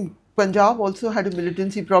interesting. Punjab also had a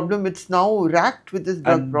militancy problem. It's now racked with this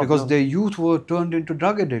drug And problem. because their youth were turned into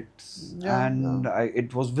drug addicts, Yeah, and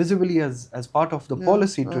it was visibly as part of the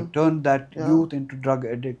policy to turn that youth into drug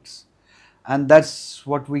addicts, and that's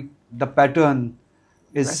what the pattern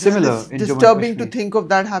is similar It's in Jammu and disturbing to Kashmir. think of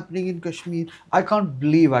that happening in Kashmir. I can't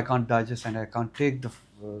believe, I can't digest, and I can't take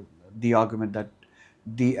the argument that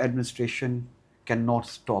the administration cannot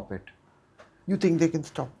stop it. You think they can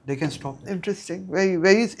stop? They can stop it. Interesting. Very,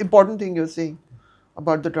 very important thing you're saying.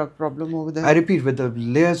 about the drug problem over I there? repeat, with the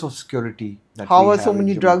layers of security that How we are so have in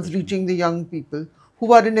many Jammu and drugs Kashmir. reaching the young people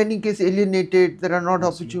who are in any case alienated? There are not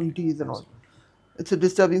Absolutely, opportunities and all. absolutely. It's a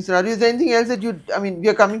disturbing scenario. Is there anything else that I mean, we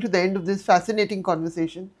are coming to the end of this fascinating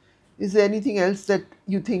conversation. Is there anything else that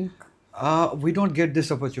you think? We don't get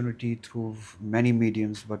this opportunity through many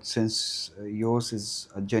mediums, but since yours is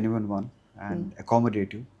a genuine one Hmm, and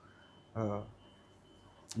accommodative, uh,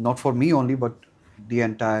 not for me only, but the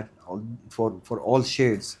entire, for all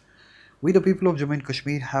shades, we the people of Jammu and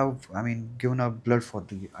Kashmir have, I mean, given our blood for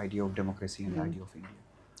the idea of democracy and the hmm, idea of India,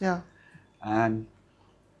 yeah, and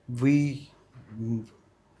we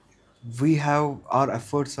we have our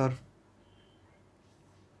efforts are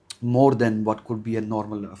more than what could be a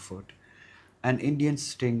normal effort. An Indian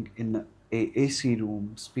sitting in a AC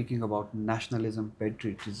room speaking about nationalism,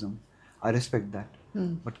 patriotism, I respect that,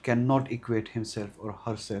 hmm, but cannot equate himself or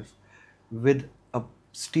herself with a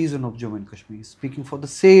citizen of Jammu and Kashmir speaking for the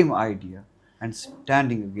same idea and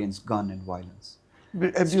standing against gun and violence,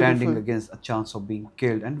 standing beautiful. against a chance of being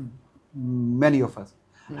killed, and many of us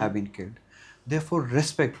Hmm, have been killed. Therefore,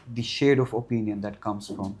 respect the shade of opinion that comes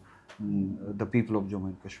from the people of Jammu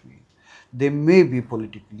and Kashmir. They may be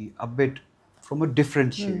politically a bit from a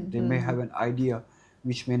different hmm, shade. They may hmm, have an idea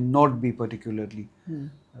which may not be particularly hmm.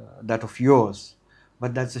 that of yours,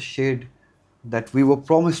 but that's a shade that we were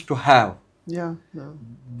promised to have. Yeah, yeah.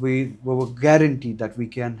 We were guaranteed that we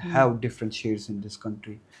can Hmm. have different shades in this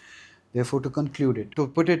country. Therefore, to conclude it, to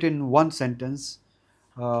put it in one sentence,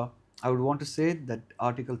 uh, I would want to say that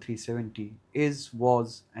Article 370 is,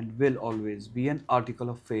 was, and will always be an article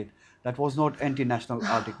of faith. That was not anti-national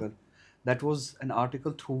article. That was an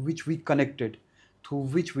article through which we connected, through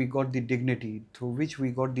which we got the dignity, through which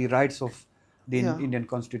we got the rights of the Yeah, Indian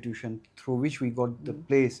Constitution, through which we got the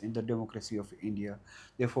place in the democracy of India.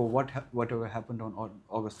 Therefore, whatever happened on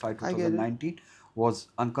August 5, I get it. 2019 was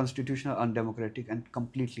unconstitutional, undemocratic, and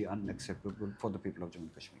completely unacceptable for the people of Jammu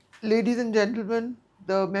and Kashmir. Ladies and gentlemen,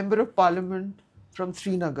 the Member of Parliament from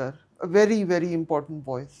Srinagar, a very, very important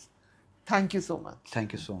voice. Thank you so much.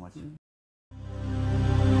 Thank you so much.